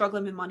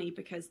 struggling with money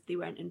because they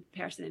weren't in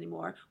person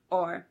anymore,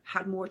 or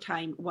had more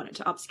time, wanted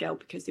to upskill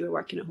because they were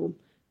working at home.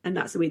 And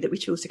that's the way that we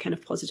chose to kind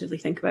of positively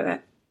think about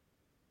it.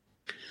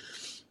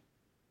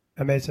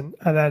 Amazing.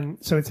 And then,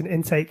 so it's an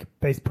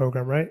intake-based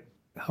program, right?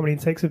 How many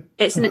intakes have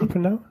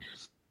happened now?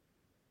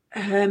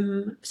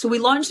 So we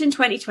launched in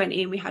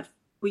 2020, and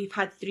we've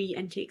had 3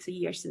 intakes a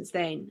year since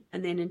then.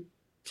 And then in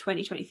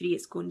 2023,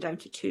 it's going down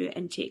to 2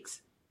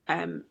 intakes.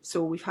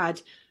 So we've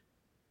had,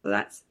 well,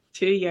 that's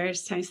 2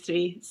 years times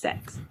 3,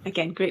 6.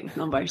 Again, great with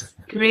numbers.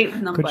 Great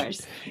with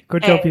numbers.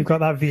 Good job you've got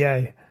that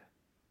VA.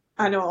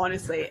 I know,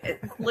 honestly.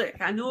 Look,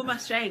 I know my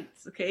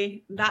strengths,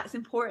 okay? That's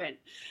important.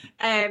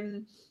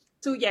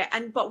 So yeah,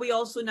 but we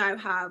also now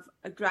have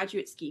a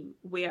graduate scheme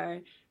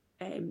where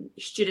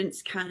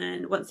students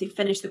can, once they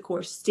finish the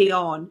course, stay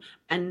on,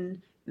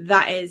 and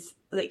that is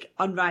like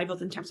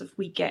unrivaled in terms of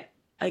we get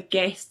a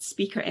guest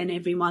speaker in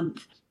every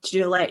month to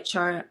do a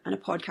lecture and a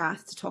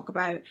podcast to talk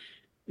about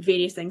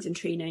various things in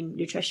training,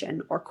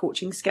 nutrition, or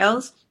coaching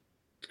skills.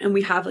 And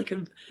we have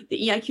the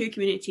EIQ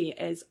community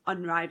is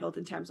unrivaled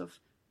in terms of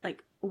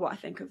like what I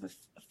think of a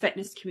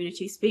fitness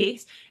community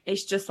space.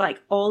 It's just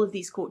like all of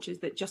these coaches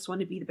that just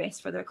want to be the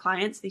best for their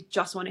clients. They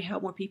just want to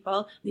help more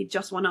people. They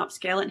just want to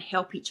upscale and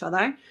help each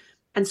other.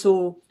 And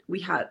so we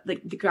have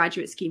like the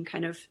graduate scheme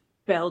kind of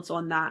builds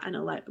on that, and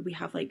we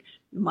have like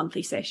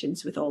monthly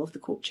sessions with all of the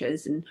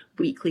coaches and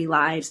weekly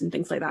lives and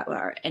things like that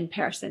are not in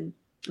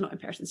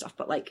person stuff,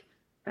 but like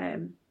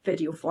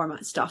video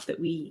format stuff that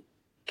we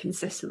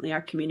consistently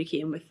are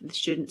communicating with the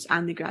students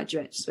and the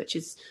graduates, which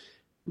is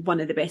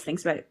one of the best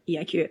things about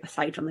EIQ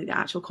aside from like the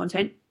actual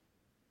content.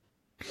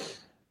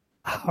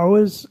 How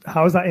has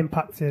that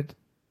impacted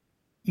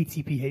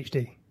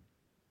ETPHD?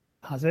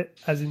 Has it,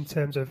 as in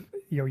terms of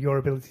your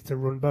ability to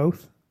run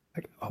both?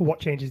 Like, what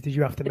changes did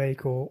you have to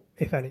make, or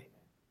if any?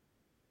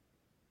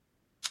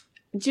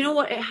 Do you know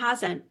what? It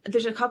hasn't.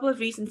 There's a couple of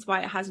reasons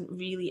why it hasn't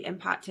really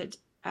impacted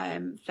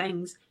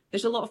things.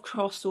 There's a lot of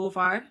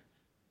crossover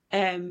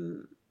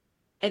in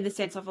the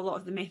sense of a lot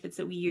of the methods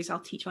that we use I'll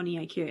teach on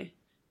EIQ,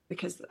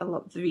 because a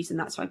lot of the reason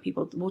that's why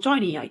people will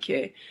join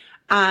EIQ.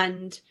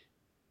 And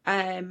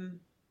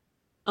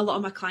a lot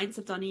of my clients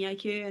have done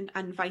EIQ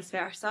and vice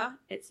versa.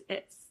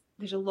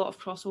 There's a lot of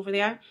crossover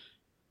there.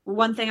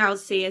 One thing I'll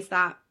say is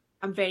that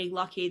I'm very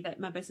lucky that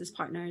my business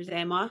partner is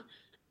Emma,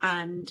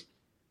 and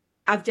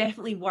I've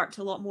definitely worked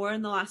a lot more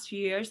in the last few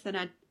years than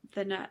I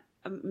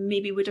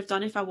maybe would have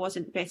done if I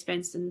wasn't best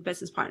friends and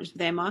business partners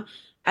with Emma.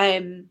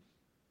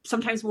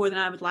 Sometimes more than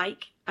I would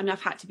like, and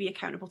I've had to be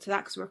accountable to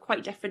that because we're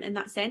quite different in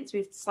that sense. We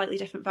have slightly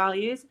different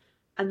values,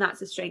 and that's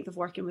the strength of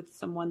working with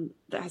someone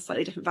that has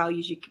slightly different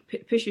values. You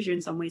pushes you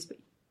in some ways, but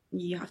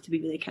you have to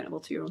be really accountable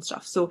to your own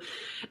stuff. So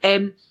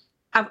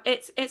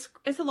it's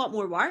a lot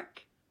more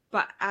work,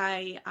 but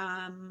I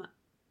am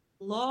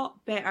a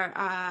lot better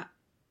at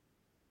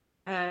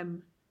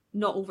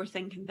not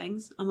overthinking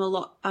things.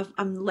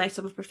 I'm less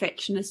of a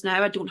perfectionist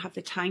now. I don't have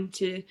the time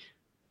to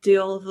do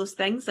all of those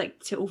things, like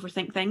to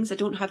overthink things. I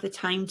don't have the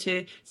time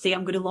to say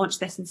I'm going to launch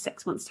this in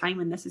 6 months' time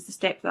and this is the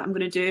step that I'm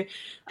going to do.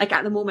 Like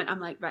at the moment, I'm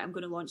like, right, I'm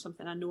going to launch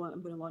something. I know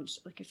I'm going to launch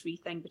like a free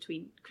thing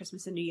between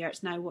Christmas and New Year.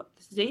 It's now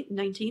this is the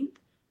 19th,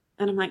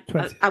 and I'm like,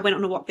 I went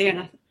on a walk there,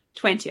 and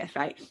 20th,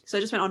 right? So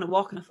I just went on a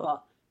walk and I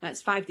thought,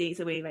 that's 5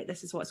 days away, right?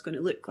 This is what it's going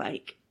to look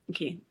like.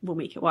 Okay, we'll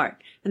make it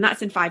work. And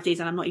that's in 5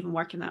 days, and I'm not even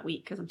working that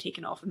week because I'm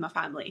taking off with my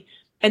family.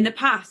 In the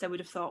past, I would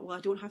have thought, well,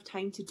 I don't have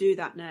time to do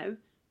that now,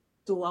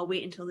 so I'll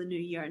wait until the new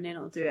year and then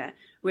I'll do it.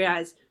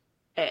 Whereas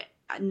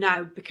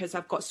now, because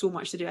I've got so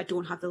much to do, I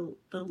don't have the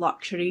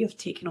luxury of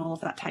taking all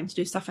of that time to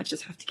do stuff. I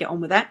just have to get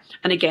on with it.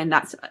 And again,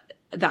 that's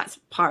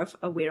part of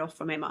a wear off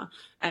from Emma.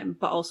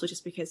 But also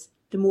just because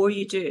the more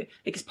you do,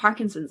 because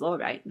Parkinson's law,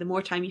 right? The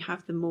more time you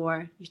have, the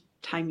more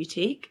time you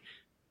take.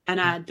 And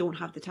I don't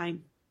have the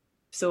time.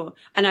 So,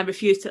 and I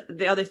refuse to.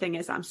 The other thing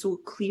is I'm so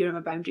clear on my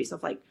boundaries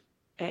of like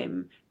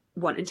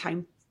wanting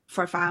time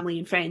for family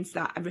and friends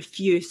that I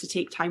refuse to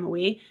take time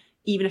away.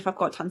 Even if I've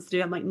got tons to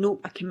do, I'm like,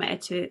 nope, I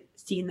committed to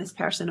seeing this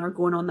person or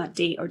going on that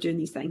date or doing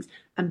these things.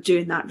 I'm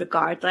doing that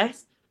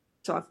regardless.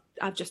 So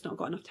I've just not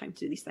got enough time to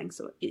do these things.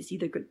 So it's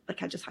either good,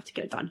 like I just have to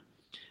get it done.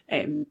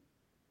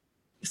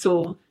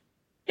 So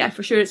yeah,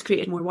 for sure it's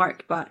created more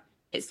work, but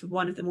it's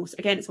one of the most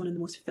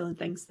fulfilling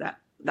things that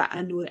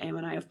I know that Emma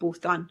and I have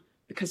both done,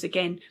 because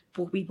again,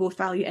 we both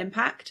value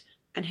impact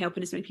and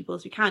helping as many people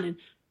as we can. And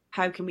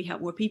how can we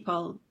help more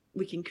people?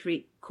 We can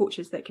create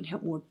coaches that can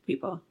help more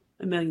people,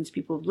 and millions of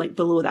people like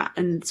below that.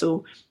 And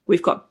so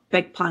we've got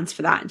big plans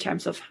for that in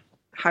terms of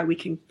how we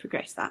can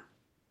progress that.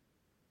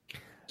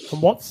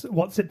 And what's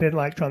it been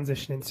like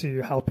transitioning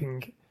to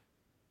helping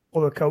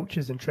other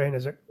coaches and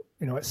trainers at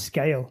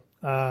scale?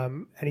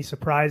 Any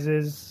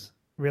surprises,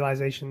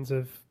 realizations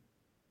of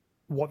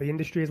what the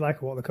industry is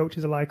like, or what the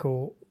coaches are like,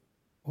 or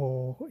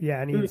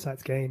any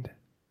insights gained?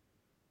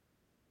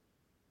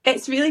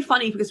 It's really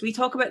funny because we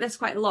talk about this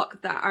quite a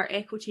lot, that our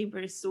echo chamber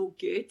is so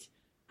good.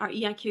 Our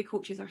EIQ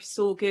coaches are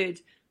so good.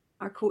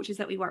 Our coaches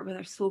that we work with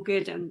are so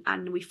good.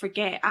 And we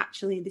forget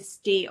actually the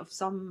state of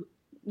some,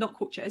 not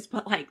coaches,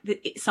 but like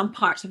some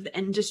parts of the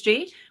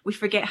industry. We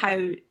forget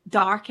how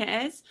dark it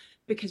is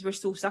because we're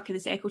so stuck in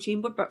this echo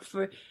chamber. But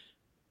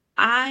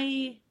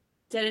I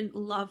didn't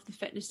love the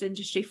fitness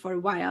industry for a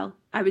while.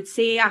 I would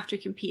say after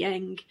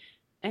competing,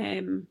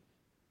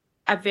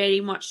 I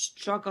very much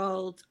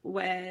struggled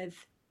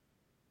with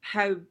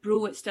how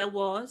bro it still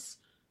was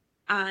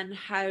and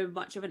how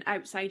much of an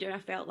outsider I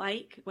felt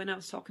like when I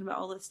was talking about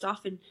all this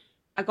stuff. And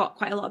I got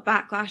quite a lot of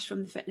backlash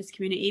from the fitness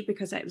community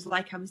because it was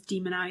like I was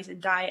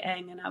demonizing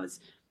dieting and I was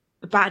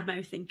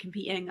bad-mouthing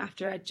competing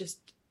after I'd just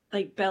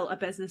like built a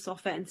business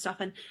off it and stuff.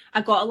 And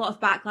I got a lot of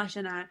backlash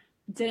and I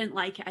didn't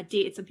like it. I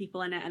dated some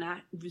people in it and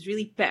I was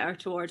really bitter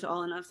towards it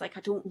all. And I was like,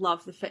 I don't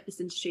love the fitness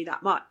industry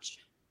that much.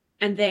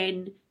 And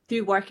then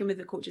through working with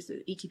the coaches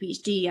at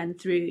ETPHD and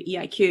through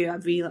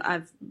EIQ,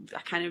 I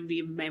kind of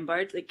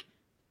remembered like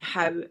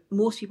how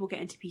most people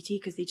get into PT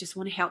because they just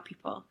want to help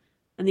people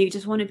and they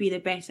just want to be the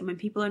best. And when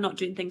people are not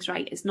doing things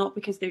right, it's not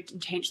because they're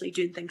intentionally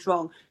doing things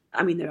wrong.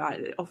 I mean, there are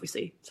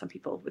obviously some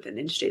people within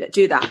the industry that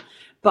do that,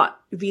 but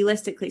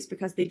realistically, it's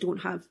because they don't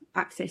have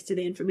access to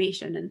the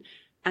information.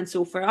 And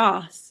so for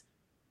us,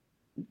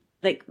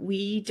 like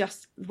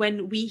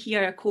when we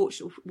hear a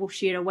coach will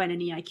share a win in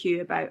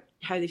EIQ about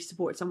how they've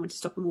supported someone to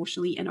stop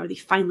emotional eating, or they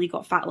finally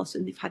got fat loss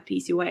and they've had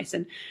PCOS,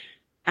 and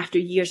after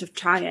years of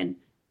trying,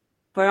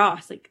 for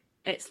us, like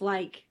it's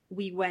like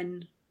we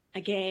win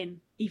again,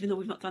 even though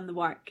we've not done the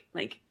work.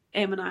 Like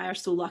Em and I are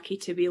so lucky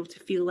to be able to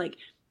feel like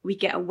we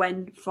get a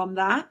win from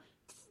that,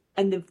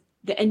 and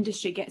the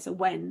industry gets a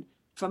win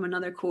from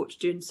another coach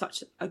doing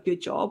such a good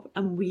job,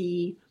 and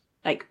we're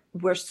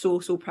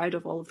so proud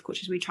of all of the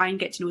coaches. We try and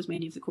get to know as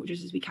many of the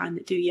coaches as we can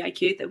that do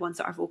EIQ, the ones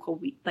that are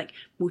vocal.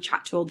 We'll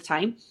chat to all the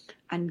time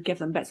and give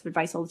them bits of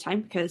advice all the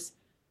time, because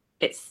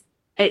it's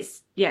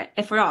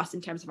for us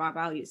in terms of our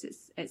values,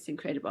 it's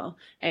incredible.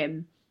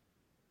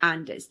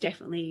 And it's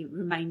definitely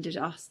reminded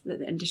us that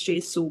the industry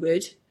is so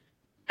good,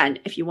 and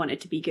if you want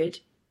it to be good,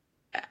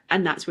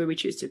 and that's where we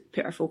choose to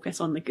put our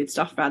focus on the good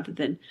stuff rather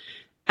than.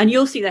 And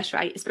you'll see this,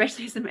 right?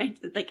 Especially as in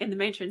the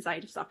mentoring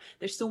side of stuff.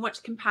 There's so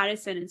much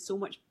comparison and so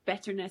much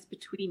bitterness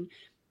between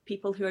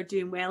people who are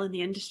doing well in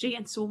the industry,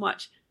 and so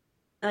much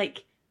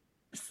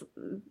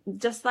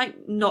just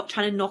not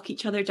trying to knock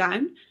each other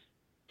down.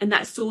 And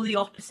that's so the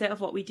opposite of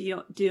what we do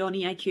on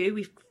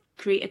EIQ.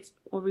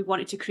 We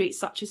wanted to create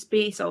such a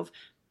space of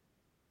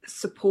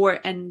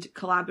support and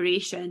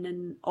collaboration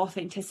and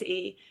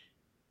authenticity.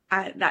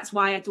 That's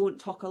why I don't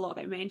talk a lot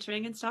about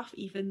mentoring and stuff,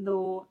 even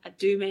though I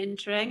do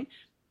mentoring,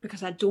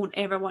 because I don't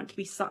ever want to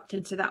be sucked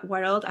into that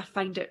world. I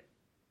find it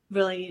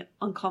really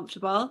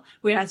uncomfortable.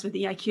 Whereas with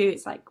EIQ,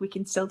 it's like we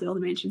can still do all the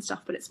mentoring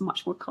stuff, but it's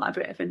much more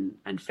collaborative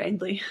and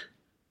friendly.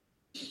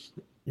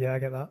 Yeah, I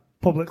get that.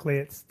 Publicly,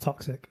 it's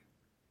toxic.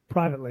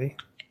 Privately,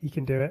 you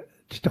can do it.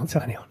 Just don't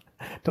tell anyone.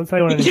 Don't tell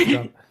anyone on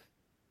Instagram.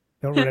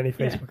 Don't run any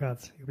Facebook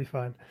ads. You'll be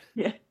fine.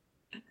 Yeah.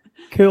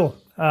 Cool.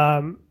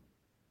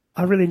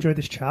 I really enjoyed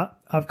this chat.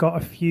 I've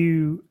got a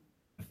few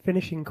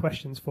finishing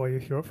questions for you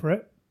if you're up for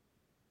it.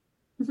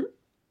 Mm-hmm.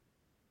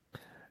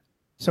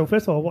 So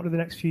first of all, what do the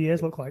next few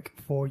years look like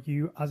for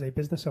you as a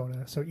business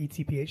owner? So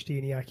ETPHD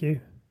and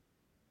EIQ.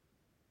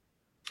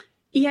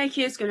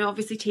 EIQ is going to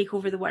obviously take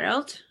over the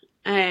world.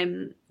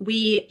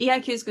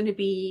 EIQ is going to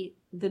be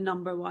the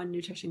number one online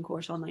nutrition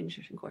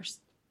course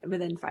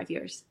within 5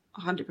 years,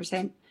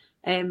 100%.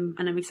 And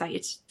I'm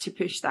excited to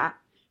push that.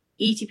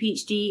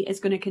 ETPHD is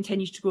going to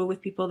continue to grow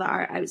with people that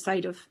are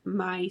outside of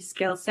my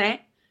skill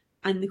set,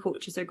 and the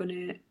coaches are going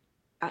to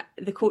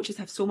the coaches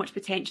have so much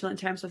potential in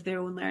terms of their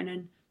own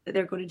learning that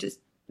they're going to just,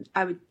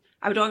 I would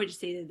already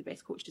say they're the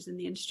best coaches in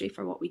the industry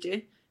for what we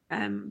do,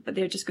 but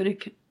they're just going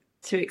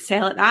to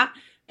excel at that.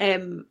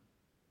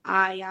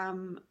 I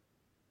am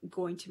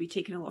going to be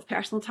taking a lot of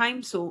personal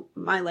time, so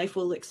my life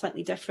will look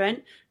slightly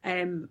different,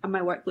 and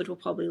my workload will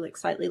probably look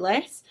slightly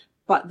less,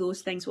 but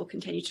those things will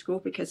continue to grow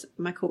because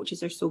my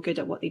coaches are so good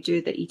at what they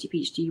do that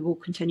ETPHD will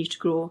continue to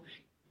grow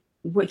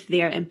with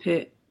their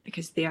input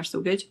because they are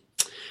so good.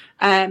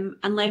 And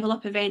Level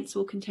Up events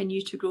will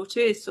continue to grow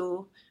too.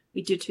 So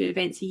we do 2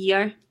 events a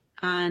year,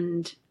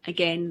 and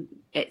again,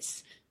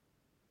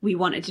 we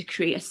wanted to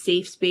create a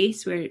safe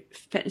space where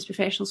fitness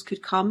professionals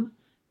could come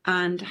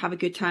and have a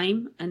good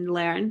time and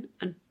learn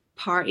and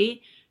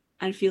party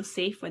and feel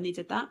safe when they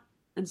did that.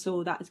 And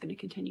so that is going to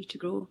continue to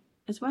grow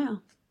as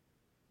well.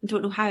 I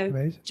don't know how.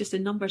 Amazing. Just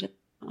in numbers.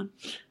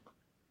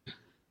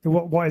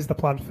 What is the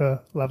plan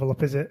for Level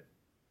Up? Is it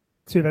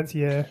 2 events a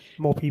year,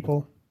 more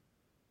people?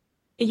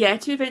 Yeah,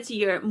 2 events a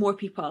year, more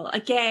people.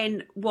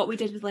 Again, what we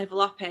did with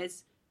Level Up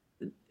is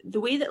the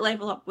way that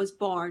Level Up was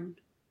born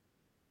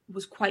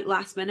was quite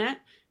last minute.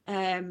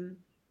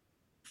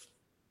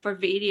 For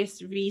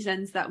various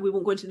reasons that we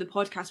won't go into the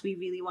podcast, we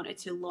really wanted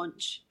to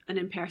launch an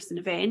in-person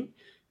event,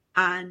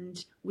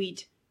 and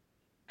we'd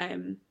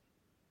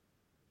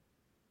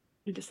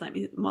just let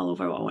me mull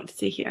over what I want to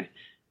say here.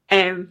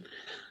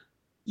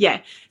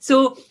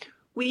 So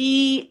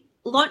we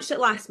launched it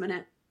last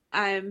minute,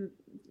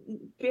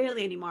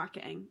 barely any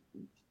marketing,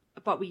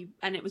 but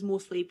it was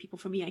mostly people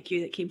from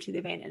EIQ that came to the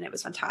event, and it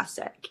was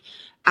fantastic.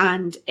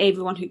 And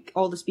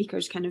all the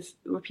speakers kind of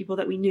were people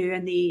that we knew,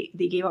 and they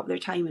gave up their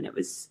time, and it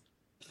was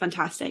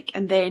fantastic.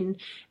 And then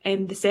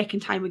the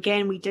second time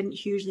again, we didn't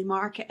hugely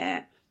market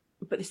it,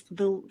 but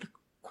the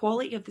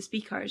quality of the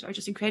speakers are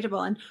just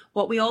incredible. And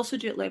what we also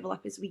do at Level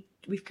Up is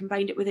we've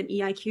combined it with an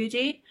EIQ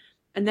day,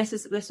 and this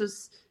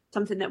was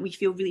something that we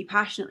feel really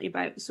passionately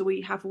about. So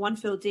we have one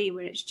full day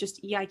where it's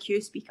just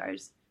EIQ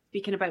speakers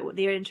speaking about what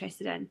they're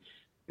interested in,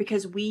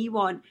 because we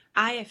want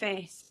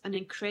IFS an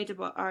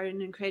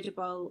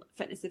incredible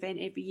fitness event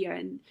every year,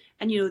 and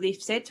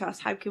they've said to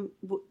us,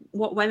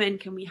 what women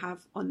can we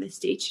have on this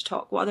stage to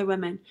talk? What other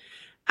women?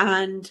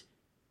 And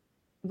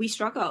we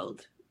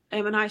struggled.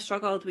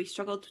 We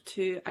struggled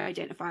to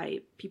identify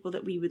people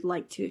that we would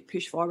like to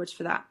push forward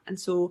for that. And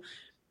so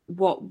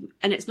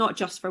and it's not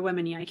just for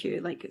women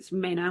EIQ, like it's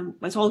men and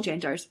it's all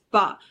genders,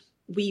 but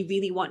we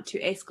really want to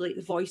escalate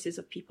the voices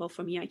of people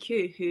from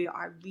EIQ who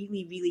are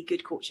really, really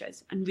good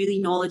coaches and really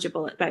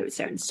knowledgeable about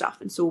certain stuff.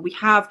 And so we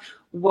have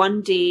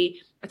one day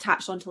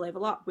attached onto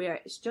Level Up where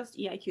it's just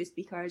EIQ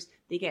speakers.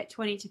 They get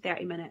 20 to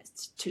 30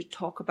 minutes to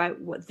talk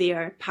about what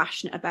they're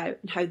passionate about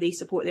and how they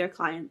support their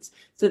clients,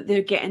 so that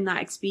they're getting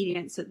that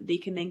experience so that they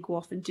can then go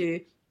off and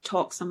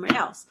talk somewhere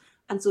else.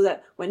 And so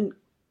that when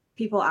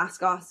people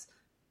ask us,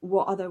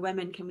 what other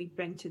women can we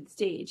bring to the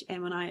stage?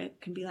 And when I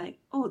can be like,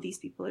 oh, these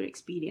people are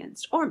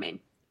experienced, or men,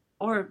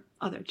 or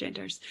other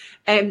genders.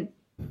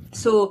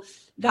 So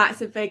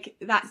that's a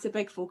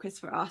big focus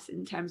for us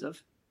in terms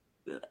of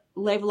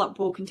Level Up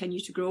will continue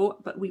to grow,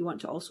 but we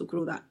want to also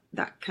grow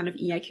that kind of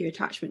EIQ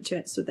attachment to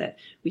it so that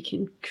we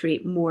can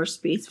create more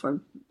space for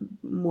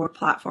more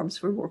platforms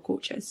for more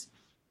coaches.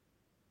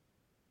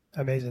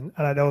 Amazing.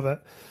 And I know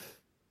that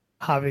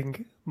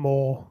having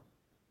more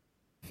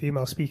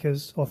female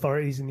speakers,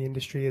 authorities in the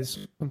industry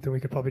is something we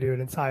could probably do an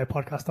entire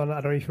podcast on.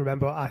 I don't know if you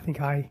remember, I think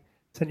I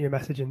sent you a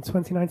message in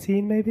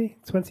 2019, maybe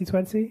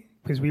 2020,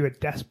 because we were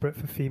desperate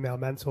for female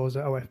mentors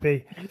at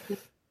OFB.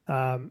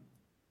 And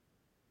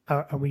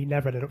we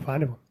never ended up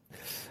finding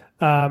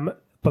one.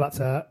 But that's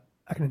an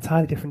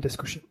entirely different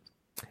discussion.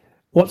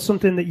 What's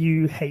something that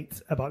you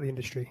hate about the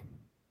industry?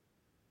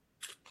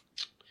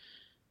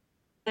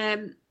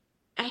 I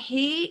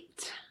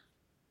hate...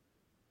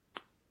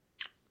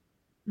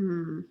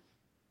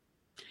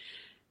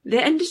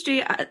 The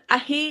industry, I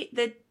hate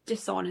the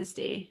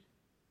dishonesty.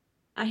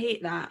 I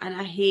hate that. And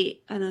I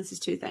know this is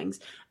 2 things,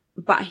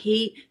 but I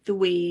hate the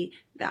way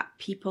that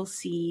people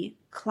see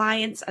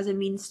clients as a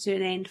means to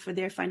an end for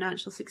their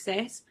financial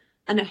success.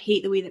 And I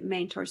hate the way that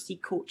mentors see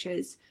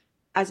coaches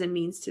as a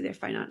means to their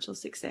financial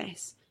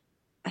success.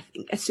 I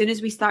think as soon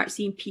as we start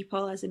seeing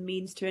people as a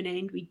means to an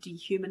end, we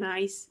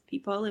dehumanize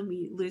people and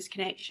we lose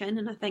connection.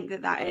 And I think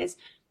that is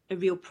a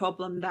real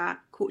problem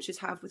that coaches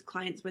have with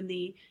clients when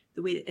the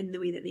way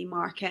that they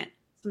market.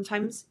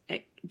 Sometimes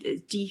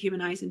it's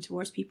dehumanizing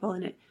towards people,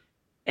 and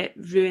it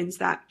ruins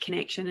that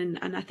connection.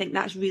 And I think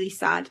that's really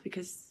sad,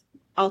 because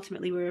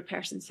ultimately we're a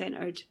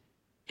person-centered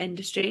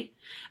industry.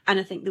 And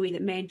I think the way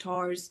that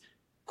mentors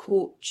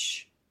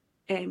coaches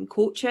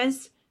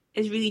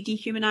is really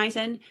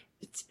dehumanizing.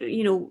 It's,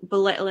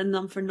 belittling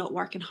them for not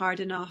working hard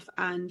enough,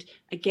 and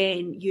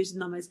again using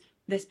them as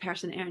this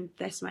person earned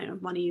this amount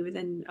of money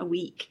within a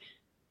week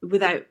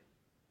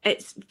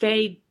it's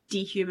very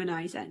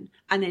dehumanizing.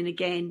 And then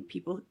again,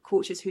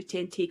 coaches who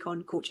tend to take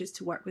on coaches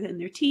to work within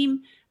their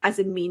team as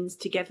a means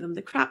to give them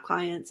the crap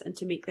clients and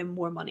to make them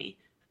more money.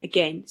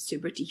 Again,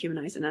 super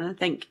dehumanizing. And I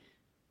think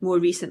more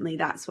recently,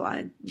 that's what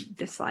I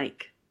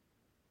dislike,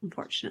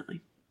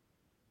 unfortunately.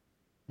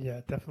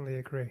 Yeah, definitely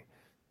agree.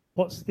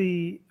 What's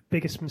the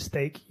biggest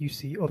mistake you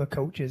see other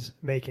coaches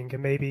making,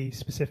 and maybe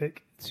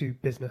specific to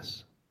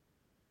business?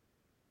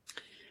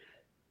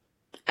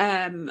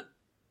 Um,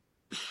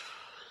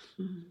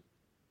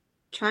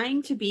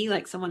 trying to be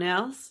like someone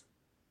else.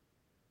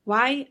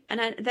 Why?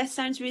 And this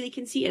sounds really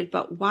conceited,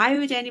 but why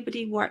would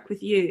anybody work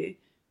with you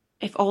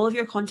if all of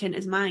your content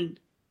is mine?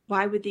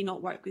 Why would they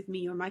not work with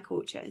me or my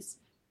coaches?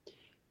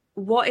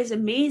 What is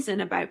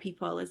amazing about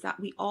people is that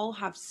we all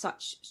have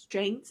such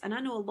strengths. And I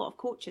know a lot of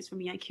coaches from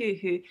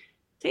EIQ who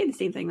say the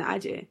same thing that I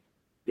do,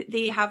 but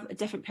they have a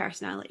different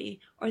personality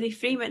or they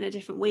frame it in a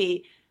different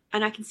way.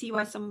 And I can see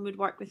why someone would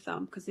work with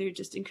them because they're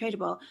just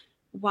incredible.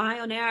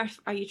 Why on earth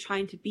are you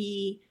trying to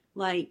be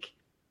like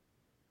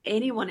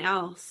anyone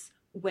else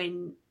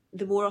when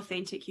the more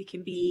authentic you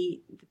can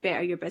be, the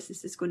better your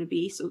business is going to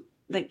be? So,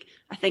 like,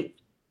 I think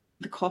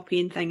the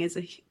copying thing is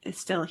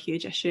still a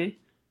huge issue.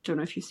 Don't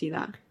know if you see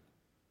that.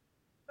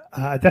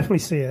 I definitely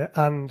see it,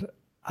 and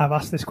I've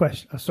asked this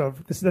question. So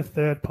this is the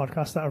third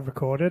podcast that I've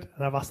recorded,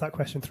 and I've asked that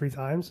question 3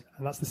 times,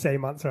 and that's the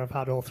same answer I've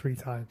had all 3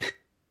 times.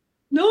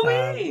 No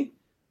way.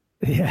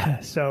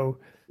 Yeah, so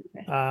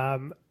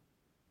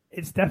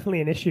it's definitely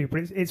an issue,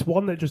 but it's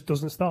one that just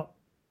doesn't stop,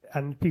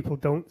 and people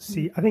don't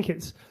see. I think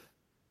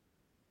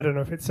I don't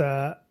know if it's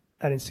an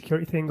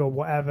insecurity thing or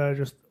whatever,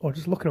 just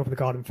looking over the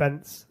garden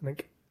fence and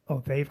think,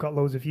 oh, they've got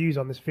loads of views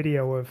on this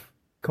video of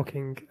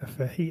cooking a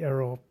fajita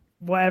or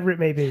whatever it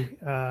may be.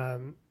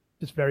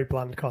 Just very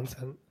bland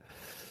content.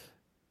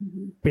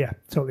 But yeah,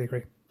 totally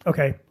agree.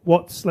 Okay,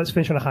 let's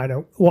finish on a high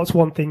note. What's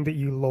one thing that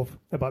you love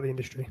about the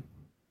industry?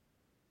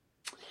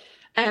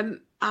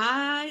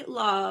 I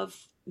love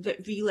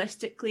that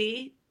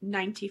realistically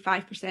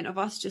 95% of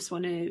us just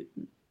want to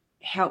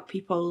help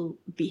people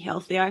be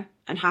healthier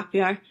and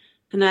happier.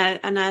 And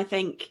I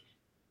think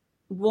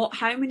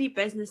how many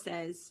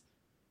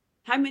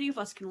of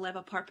us can live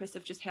a purpose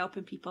of just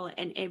helping people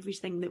in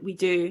everything that we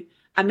do?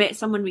 I met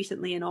someone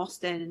recently in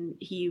Austin and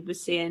he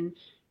was saying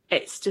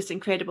it's just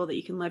incredible that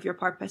you can live your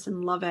purpose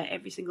and love it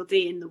every single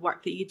day in the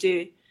work that you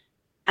do.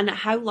 And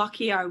how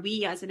lucky are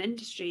we as an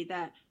industry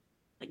that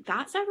like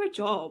that's our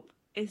job,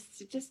 is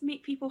to just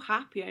make people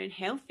happier and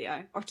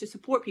healthier, or to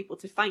support people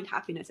to find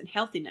happiness and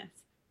healthiness.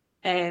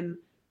 And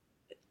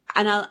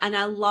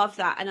I love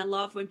that, and I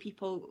love when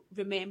people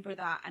remember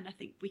that. And I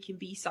think we can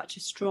be such a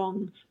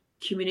strong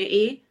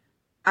community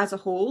as a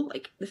whole.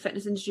 Like the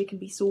fitness industry can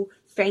be so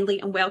friendly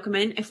and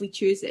welcoming if we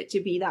choose it to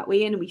be that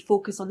way, and we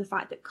focus on the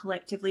fact that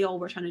collectively all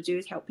we're trying to do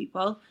is help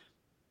people.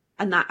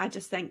 And that I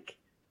think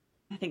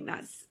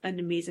that's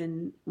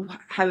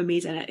how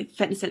amazing it.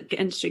 Fitness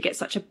industry gets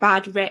such a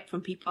bad rep from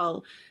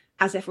people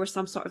as if we're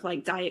some sort of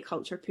like diet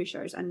culture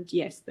pushers. And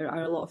yes, there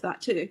are a lot of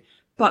that too.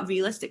 But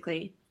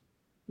realistically,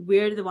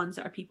 we're the ones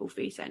that are people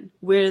facing.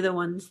 We're the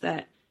ones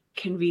that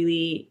can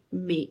really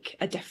make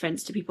a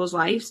difference to people's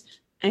lives.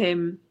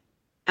 And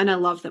I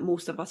love that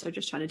most of us are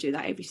just trying to do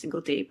that every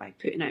single day by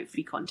putting out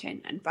free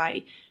content and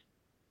by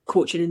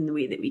coaching in the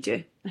way that we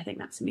do. I think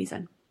that's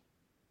amazing.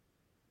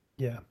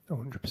 Yeah,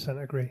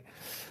 100% agree.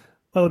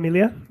 Well,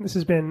 Emilia, this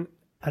has been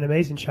an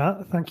amazing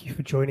chat. Thank you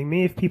for joining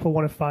me. If people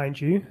want to find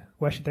you,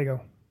 where should they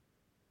go?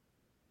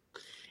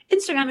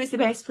 Instagram is the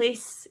best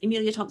place,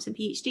 Emilia Thompson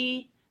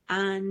PhD,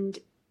 and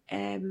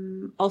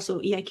also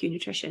EIQ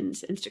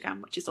Nutrition's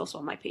Instagram, which is also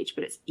on my page,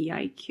 but it's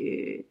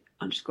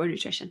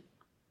EIQ_nutrition.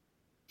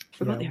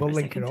 Yeah, we'll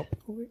link it up.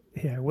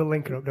 Yeah, we'll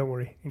link it up. Don't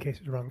worry, in case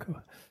it's wrong.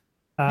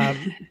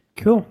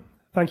 Cool.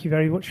 Thank you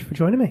very much for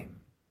joining me.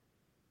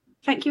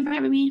 Thank you for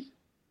having me.